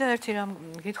მე მინდა ერთი რამ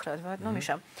გითხრათ ბატონო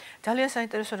მიშა ძალიან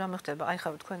საინტერესო რამ ხდება აი ხა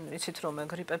თქვენ იცით რომ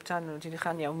გრიპებთან დიდი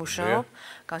ხანია ვმუშაობ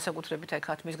განსაკუთრებით აი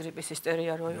ქათმის გრიპის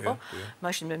ისტერია რო იყო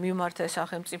მაშინ მე მივმართა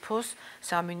სახელმწიფოს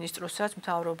სამინისტროსაც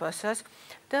მთავრობასაც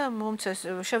და მომცეს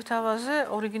შევთავაზე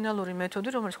ორიგინალური მეთოდი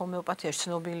რომელიც ჰომეოპათიაში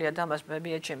ცნობილია და მას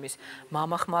ბებიაჩემის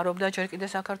მამა ხმარობდა ჯერ კიდე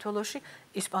საქართველოში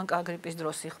ისპანკა გრიპის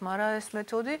დროს იხმარა ეს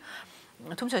მეთოდი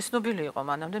თუმცა ცნობილი იყო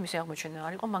მანამდე მისი აღმოჩენა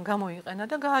არ იყო მან გამოიყენა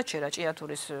და გააჩერა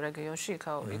ჭიათურის რეგიონში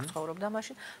იქ ცხოვრობდა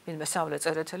მაშინ ვინმე სავლე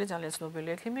წერეთელი ძალიან ცნობილი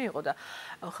ექიმი იყო და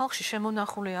ხალხში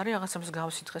შემონახული არის რაღაცა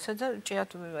მსგავსი დღესა და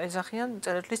ეძახიან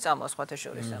წერეთლის წამალს სხვათა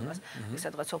შორის ამას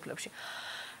სადღაც სოფლებში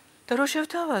და რო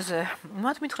შევთავაზე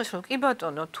მათ მითხრეს რომ კი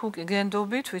ბატონო თუ კი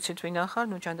გენდობით ვიცით ვინ ახარ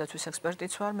ჯანდაცვის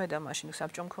ექსპერტიც ვარ მე და მაშინ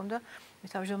საბჭო მქონდა მე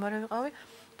თავმჯდომარე ვიყავი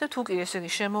და თუ კი ესე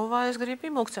იგი შემოვა ეს გრიპი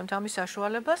მოგცემთ ამის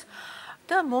საშუალებას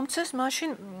და მომცეს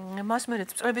მაშინ მას მერე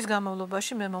წლების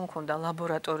განმავლობაში მე მომქონდა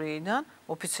ლაბორატორიიდან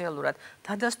ოფიციალურად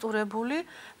დადასტურებული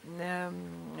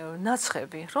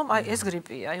ნაცხები რომ აი ეს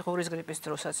გრიპია აი ღორის გრიპის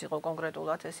დროსაც იყო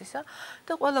კონკრეტულად ეს ისა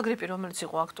და ყველა გრიპი რომელიც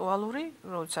იყო აქტუალური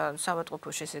როცა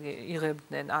საავადმყოფოში ესე იგი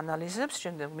იღებდნენ ანალიზებს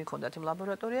შემდეგ მიქონდათ იმ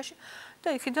ლაბორატორიაში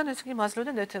და იქიდან ეს იგი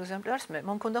მაძლევდნენ ერთ ეგზემპლარს მე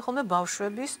მომქონდა ხოლმე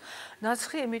ბავშვების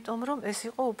ნაცხი იმიტომ რომ ეს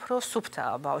იყო უფრო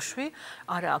სუფთაა ბავშვი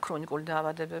არა ქრონიკული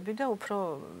დაავადებები და უფრო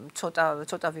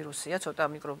ცოტა ვირუსია ცოტა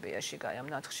მიკრობია შიგა ამ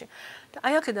ნაცხში და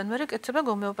აი აქედან მე კეთდება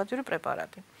ჰომეოპათიური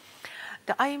პრეპარატი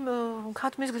და აი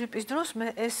ქათმის გრიპის დროს მე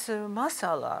ეს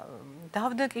მასალა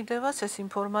დავდე კიდევაც ეს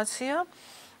ინფორმაცია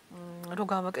რო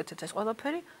გავაკეთეთ ეს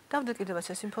ყველაფერი დავდე კიდევაც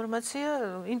ეს ინფორმაცია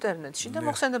ინტერნეტში და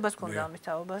მოხსენებას ქონდა ამის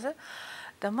თაობაზე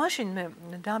და მაშინ მე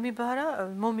დამიბარა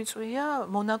მომიწვია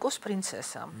მონაკოს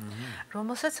პრინცესამ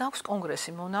რომელსაც აქვს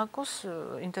კონგრესი მონაკოს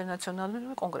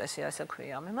ინტერნაციონალური კონგრესი ასე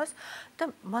ქვია ამას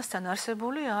და მასთან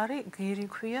არსებული არის გირი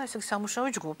ქვია ესე სამუშაო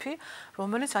ჯგუფი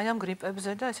რომელიც აი ამ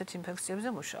გრიპებზე და ესეთ ინფექციებზე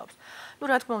მუშაობს ну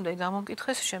რა თქმა უნდა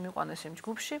გამომკითხეს შემიყვანეს იმ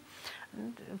ჯგუფში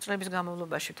წლების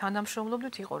განმავლობაში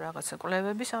თანამშრომლობდით იყო რაღაცა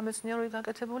კვლევები სამეცნიერო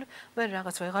გაკეთებული მე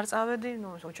რაღაც ვეღარ წავედი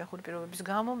ოჯახური პირობების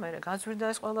გამო მე გაზვირდა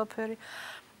ეს ყველაფერი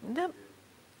და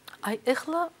აი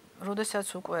ეხლა როდესაც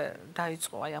უკვე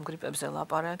დაიწყო აი ამ გრიპებზე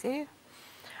ლაპარაკი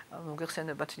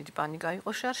მოგეხსენებათ დიდი პანიკა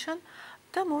იყო შარშან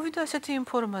და მოვიდა ესეთი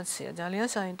ინფორმაცია ძალიან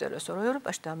საინტერესო რომ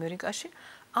ევროპაში და ამერიკაში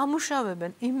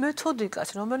ამუშავებენ იმ მეთოდიკას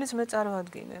რომელიც მე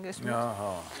წარვადგინე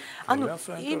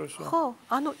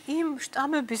ანუ იმ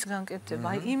შტამებისგან კეთდება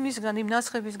აი იმისგან იმ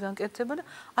ნაცხებისგან კეთდება და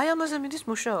აი ამაზე მიდის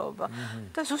მუშაობა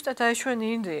და ზუსტად აი ჩვენი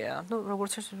ინდია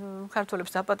როგორც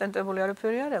ქართველებს დაპატენტებული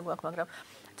არაფერი არ აქვს მაგრამ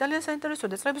ძალიან საინტერესოა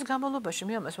და წლების განმავლობაში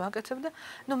მე ამას ვაკეთებ და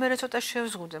მე ცოტა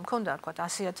შევზღუდე მქონდა თქვა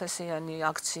 100,000-იანი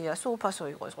აქცია სულ უფასო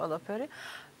იყო ეს ყველაფერი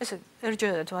ესე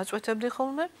ერთჯერადად ვაწვეთებდი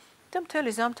ხოლმე და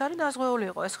მთელი ზამთარი დაზღვეული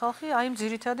იყო ეს ხალხი აი იმ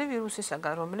ძირითადი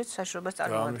ვირუსისაგან რომელიც საშრობას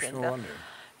წარმოადგენდა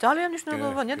ძალიან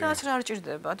მნიშვნელოვანია და ასე არ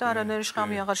ჭირდება და არანაირი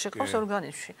შხამი აღარ შეყავს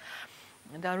ორგანიზმში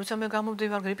და როცა მე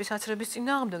გამოვდივარ გრიპის აცრების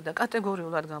წინააღმდეგ და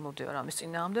კატეგორიულად გამოვდივარ ამის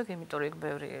წინააღმდეგ, იმიტომ რომ იქ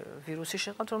ბევრი ვირუსი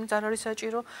შეყავთ, რომელიც არ არის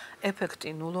საჭირო, ეფექტი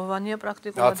ნულოვანია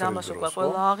პრაქტიკულად, ამას უკვე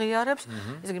ყველა აღიარებს.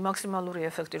 ესე იგი მაქსიმალური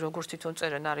ეფექტი, როგორც თვითონ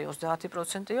წერენ, არის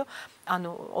 30%-ო.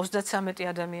 ანუ 33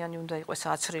 ადამიანი უნდა იყოს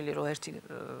აცრილი, რომ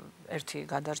ერთი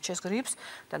გადარჩეს გრიპს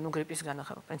და ნუ გრიპისგან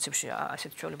ახლა პრინციპში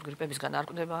ასეთ ჩვეულებრივ გრიპებისგან არ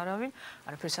კვდება არავინ,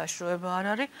 არაფერი საშიშროება არ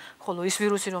არის, ხოლო ის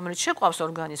ვირუსი, რომელიც შეყვავს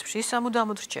ორგანიზმში, ის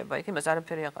სამუდამოდ რჩება, იქ იმას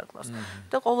არაფერი აღარ ყავს.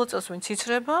 და ყოველ წელს ვინც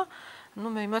იცრება, ну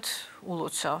მე იმათ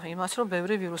ულოცავ, იმას რომ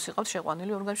ბევრი ვირუსი ყავთ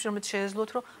შეყვანილი ორგანიზმში, რომელიც შეეძლოთ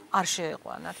რომ არ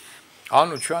შეეყვანათ.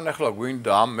 ანუ ჩვენ ახლა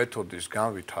გვინდა ამ მეთოდის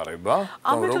განვითარება,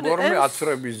 რომ როგორმე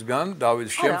აცრებისგან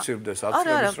შემცირდეს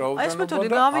აცრების რაოდენობა. ეს მეთოდი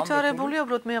განვითარებულია,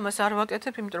 უბრალოდ მე ამას არ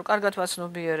ვაკეთებ, იმიტომ რომ კარგად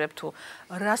ვაცნობიერებ თუ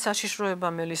რა საშიშროება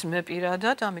მელის მე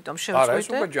პირადად, ამიტომ შევწყვიტე. არა, ეს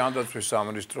უკვე ჯანდაცვის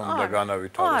სამინისტრომ უნდა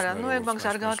განავითაროს. არა, ნუ ეგ მაგას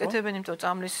არ გააკეთებენ, იმიტომ რომ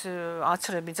წამლის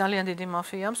აცრები ძალიან დიდი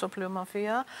მაფიაა, მსოფლიო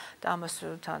მაფიაა და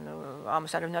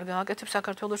ამას არავინ არ გააკეთებს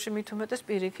საქართველოში მით უმეტეს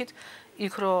პირიქით,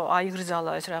 იქ რომ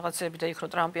აიგრძალა ეს რაღაცები და იქ რომ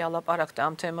ტრამპი ალაპარაკდა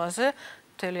ამ თემაზე.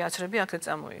 მთელი აცრები აქეთ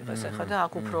წამოიღეს ახლა და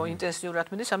აქ უფრო ინტენსიურად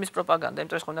მიდის ამის პროპაგანდა,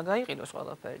 იმიტომ რომ ხონდა გაიყიდოს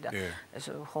ყველაფერი და ეს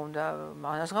ხონდა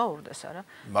მანას გაურდეს, არა?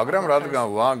 მაგრამ რადგან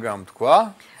ვანგამ თქვა,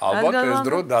 ალბათ ეს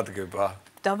დრო დადგება.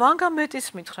 და ვანგამ მეტის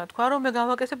მითხრა, თქვა რომ მე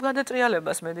გავაკეთებ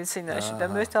გადატრიალებას მედიცინაში და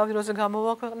მე თავი როზე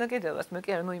გამოვაქვეყნე კიდევაც, მე კი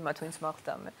არა, ნუ იმათ ვინც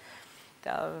მახტამე.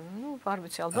 და ნუ არ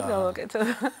ვიცი, ალბათ გავაკეთებ.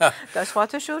 და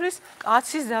სხვათა შორის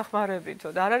კაცის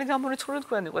დახმარებითო და არ არის გამორიცხული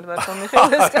თქვენი ყველგან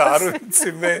მიხეილეს კაცი. არ ვიცი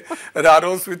მე რა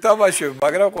როლს ვითამაშებ,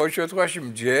 მაგრამ ყოველ შემთხვევაში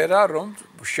მჯერა რომ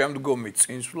შემდგომი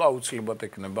წინსვლა აუცილებლად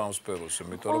ექნება ამ სფეროს,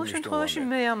 იმიტომ რომ ყოველ შემთხვევაში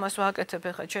მე ამას ვაკეთებ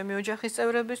ახლა ჩემი ოჯახის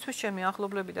წევრებისთვის, ჩემი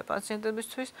ახლობლები და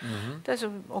პაციენტებისთვის და ეს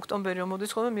ოქტომბერი მოდის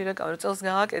ხოლმე მირეკავ წელს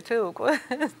გააკეთე უკვე.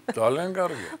 ძალიან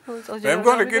კარგია. მე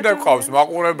მგონი კიდევ ყავს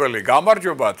მაყურებელი,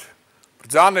 გამარჯობათ.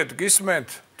 ბრძანეთ, გისმენთ,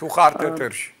 თუ ხართ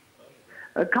ეთერში.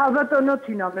 ქალბატონო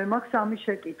თინა, მე მაქვს სამი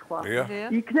შეკითხვა.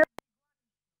 იქნებ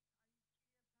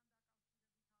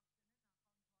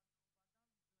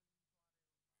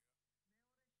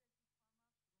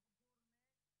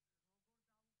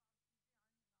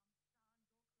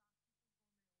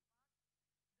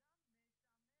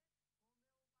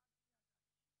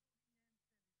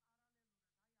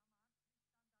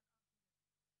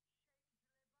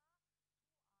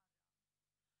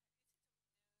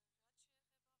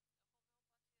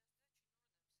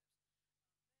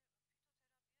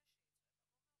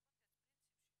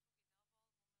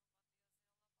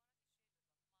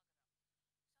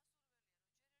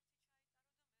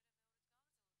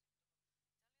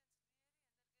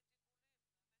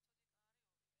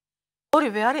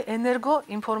ორივე არის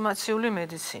ენერგოინფორმაციული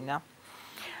მედიცინა.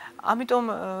 ამიტომ,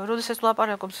 როდესაც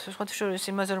ვლაპარაკობთ სხვათა შორის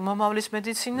იმაზე, რომ მომავლის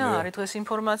მედიცინა არის, დღეს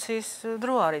ინფორმაციის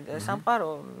დრო არის და სამყარო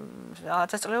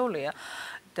ათასწლეულია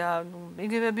და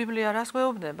იგივე ბიბლია რას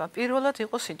გვეუბნება, პირველად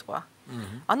იყო სიტყვა.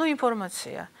 ანუ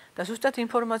ინფორმაცია და ზუსტად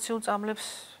ინფორმაციულ წამლებს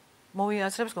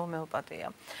მოიაზრებს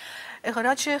ჰომეოპათია. ეხლა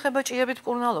რაც შეეხება ჭიებით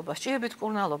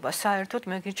მკურნალობას, საერთოდ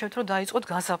მე გირჩევთ, რომ დაიწყოთ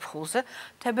გაზაფხულზე,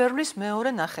 თებერვლის მეორე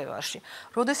ნახევარში.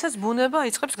 როდესაც ბუნება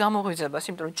იწყებს გამოღვიძებას,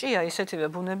 იმიტომ რომ ჭია ისეთივე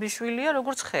ბუნების შვილია,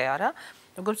 როგორც ხე, არა?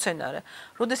 როგორც მცენარე.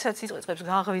 როდესაც იწყებს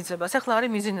გაღვიძებას, ეხლა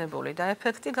არის მიზინებული და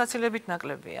ეფექტი გაცილებით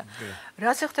ნაკლებია.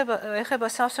 რაც ეხება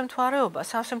სავსემთვარეობას,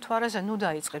 სავსემთვარეზე ნუ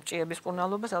დაიწყებ ჭიების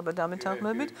მკურნალობას, ალბათ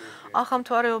დამეთანხმებით,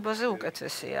 ახალმთვარეობაზე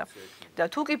უკეთესია. და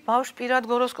თუ კი ბავშვს პირად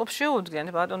გოროსკოპს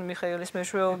შეუდგენ ბატონ მიხეილის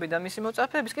მეშვეობით და მისი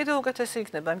მოწაფეების, კიდევ უკეთესი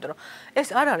იქნება, იმიტომ რომ ეს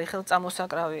არ არის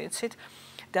ხელწამოსაკრავი, იცით?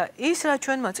 და ის რა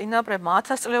ჩვენმა წინაპრებმა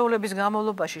 1000 წლეულების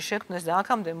განმავლობაში შექმნეს და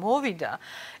აქამდე მოვიდა,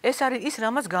 ეს არის ის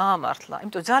რამაც გაამართლა.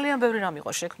 იმიტომ ძალიან ბევრი რამ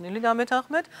იყო შექმნილი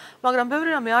დამეთანხმეთ, მაგრამ ბევრი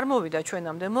რამე არ მოვიდა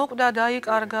ჩვენამდე, მოკვდა,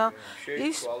 დაიკარგა,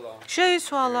 ის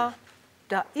შეიცვალა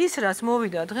და ის რაც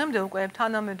მოვიდა დღემდე უკვე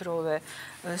თანამედროვე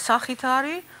სახით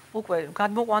არის, უკვე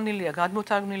გადმოყვანილია,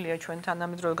 გადმოთარგმნილია ჩვენ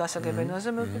თანამედროვე გასაგებენაზე,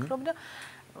 მე ვფიქრობ და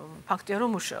ფაქტია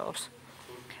რომ მუშაობს.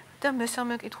 და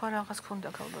მესამე კითხვა რაღაც ქონდა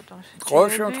ქალბატონს.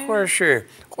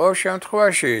 ყოველ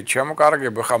შემთხვევაში,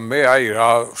 ჩემოკარგებ, ხა მე აი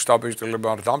რა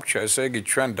სტაბილიზდება დამჭა, ესე იგი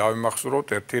ჩვენ დავიმახსოვროთ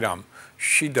ერთი რამ.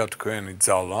 შიდა თქვენი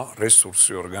ძალა,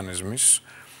 რესურსი ორგანიზმის,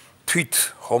 თვით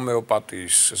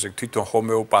ჰომეოპათიის, ესე იგი თვითონ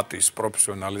ჰომეოპათიის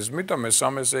პროფესიონალიზმი და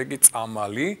მესამე ესე იგი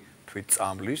წამალი, თვით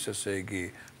წამლის, ესე იგი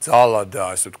ძალა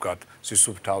და ასე ვთქვათ,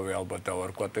 სისუფთავე ალბათ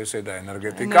დავარქვათ ესე და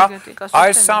ენერგეტიკა.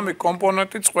 აი სამი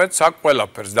კომპონენტი წყვეტს აქ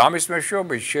ყველაფერს. და ამის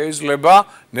მეშვეობით შეიძლება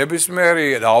ნებისმიერი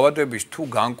დაავადების თუ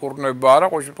განკურნება არა,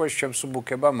 ყოველ შემთხვევაში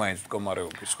შემსუბუქება მაინც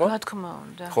მდგომარეობის, ხო? რა თქმა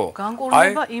უნდა.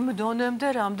 განკურნება იმ დონემდე,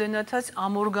 რამდენადაც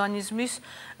ამ ორგანიზმის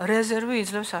რეზერვი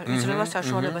იძლევა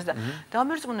საშუალებას და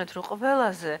დამერწმუნეთ, რომ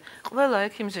ყველა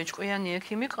ექიმზე ჭკვიანი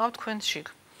ექიმი ყავთ თქვენში.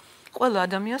 ყველა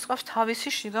ადამიანს ყავს თავისი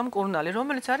შიგა მკურნალი,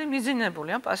 რომელიც არის მიძინებული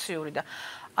ან პასიური და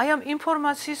აი ამ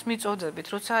ინფორმაციის მიწოდებით,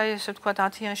 როცა ესე ვთქვათ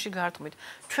 10-იანში გარტყმით,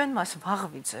 ჩვენ მას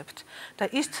ვაღვიძებთ და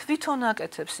ის თვითონ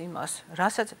აკეთებს იმას,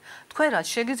 რასაც თქვენ რაც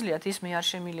შეგიძლიათ ის მე არ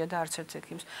შემილია და არც ერთ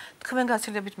ექიმს. თქვენ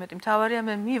გაცილებით მეტი მთავარია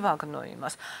მე მივაგნო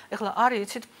იმას. ეხლა არის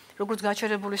იცით, როგორც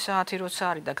გაჩერებული საათი როცა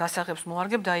არის და გასაღებს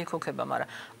მოარგებ დაიქოქება, მაგრამ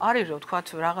არის რომ ვთქვათ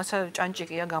რაღაცა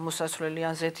ჭანჭიკია გამოსასვლელი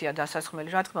ან ზეთია დასასხმელი,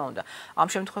 რა თქმა უნდა. ამ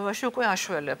შემთხვევაში უკვე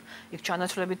აშველებ. იქ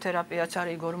ჩანაცვლებით თერაპიაც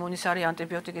არის, ჰორმონის არის,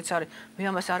 ანტიბიოტიკიც არის. მე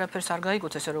ამას არაფერს არ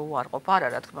გაიგოთ ესე რომ უარყოფ, არა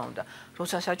რა თქმა უნდა.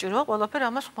 როცა საჭიროა, ყველაფერი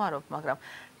ამას ხმარობ, მაგრამ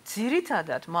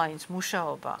ძირითადად მაინც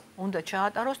მუშაობა უნდა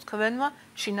ჩაატაროს თქვენმა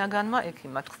შინაგანმა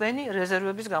ექიმმა, თქვენი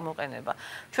რეზერვების გამოყენება.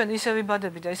 ჩვენ ისე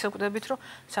ვიბადები და ისე ვკვდებით, რომ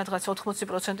სადღაც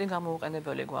 80%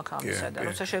 გამოუყენებელი გვაქვს ამისა და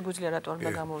როცა შეგვიძლია რატომ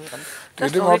უნდა გამოვიყენოთ. და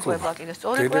სწორი კვება კიდე,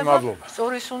 სწორი კვება,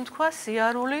 სწორი სუნთქვა,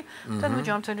 სიარული და ნუ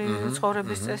ჯანმრთელი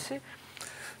ცხოვრების წესი.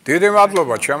 დიდი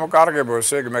მადლობა, ჩემოკარგებო,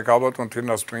 ესე იგი მე ალბათ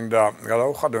თინას მინდა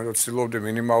გადავხადო, რომ ცდილობდი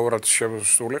მინიმალურად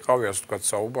შესულიყავი, ასე ვთქვათ,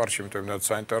 საუბარში, იმიტომ რომ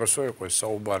საინტერესო იყო ეს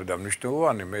საუბარი და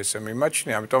მნიშვნელოვანი, მე ესე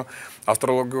მიმაჩნია, ამიტომ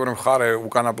ასტროლოგიური მხარე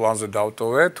უკანა პლანზე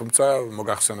დავტოვე, თუმცა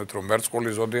მოგახსენეთ, რომ მერწყული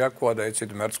ზოდიაქოა და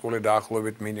იცით, მერწყული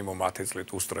დაახლოებით მინიმუმ 10 წლით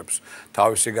უსწრებს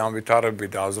თავისი განვითარებით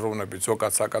და აზროვნებით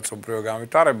ზოგად საკაცობრიო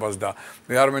განვითარებას და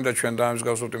მე არ მინდა ჩვენ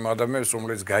დაემსგავსოთ იმ ადამიანებს,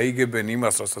 რომლებიც გაიგებენ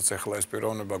იმას, რასაც ახლა ეს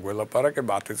პიროვნება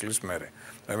გველაპარაკება 10 წლის მერე.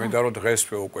 მე მინდა რომ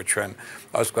დღესვე უკვე ჩვენ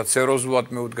ასე ვთქვათ სერიოზულად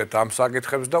მივუდგეთ ამ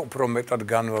საკითხებს და უფრო მეტად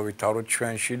განვავითაროთ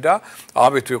ჩვენში და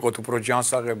ამით ვიყოთ უფრო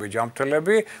ჯანსაღები,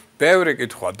 ჯანმრთელები. ბევრი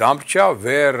კითხვა დამრჩა,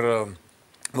 ვერ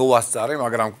მოვასწარი,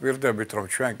 მაგრამ გვპირდებით რომ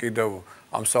ჩვენ კიდევ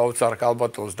ამ საოცარ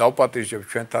კალბატონს დავპატიჟებთ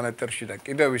ჩვენთან ეთერში და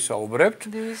კიდევ ვისაუბრებთ.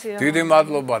 დიდი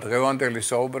მადლობა დღევანდელი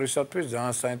საუბრისათვის,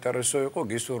 ძალიან საინტერესო იყო,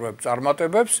 გისურვებთ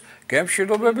წარმატებებს,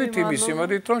 გემშვიდობებით იმის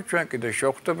იმედით რომ ჩვენ კიდევ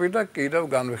შევხვდებით და კიდევ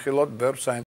განვიხილოთ ბევრ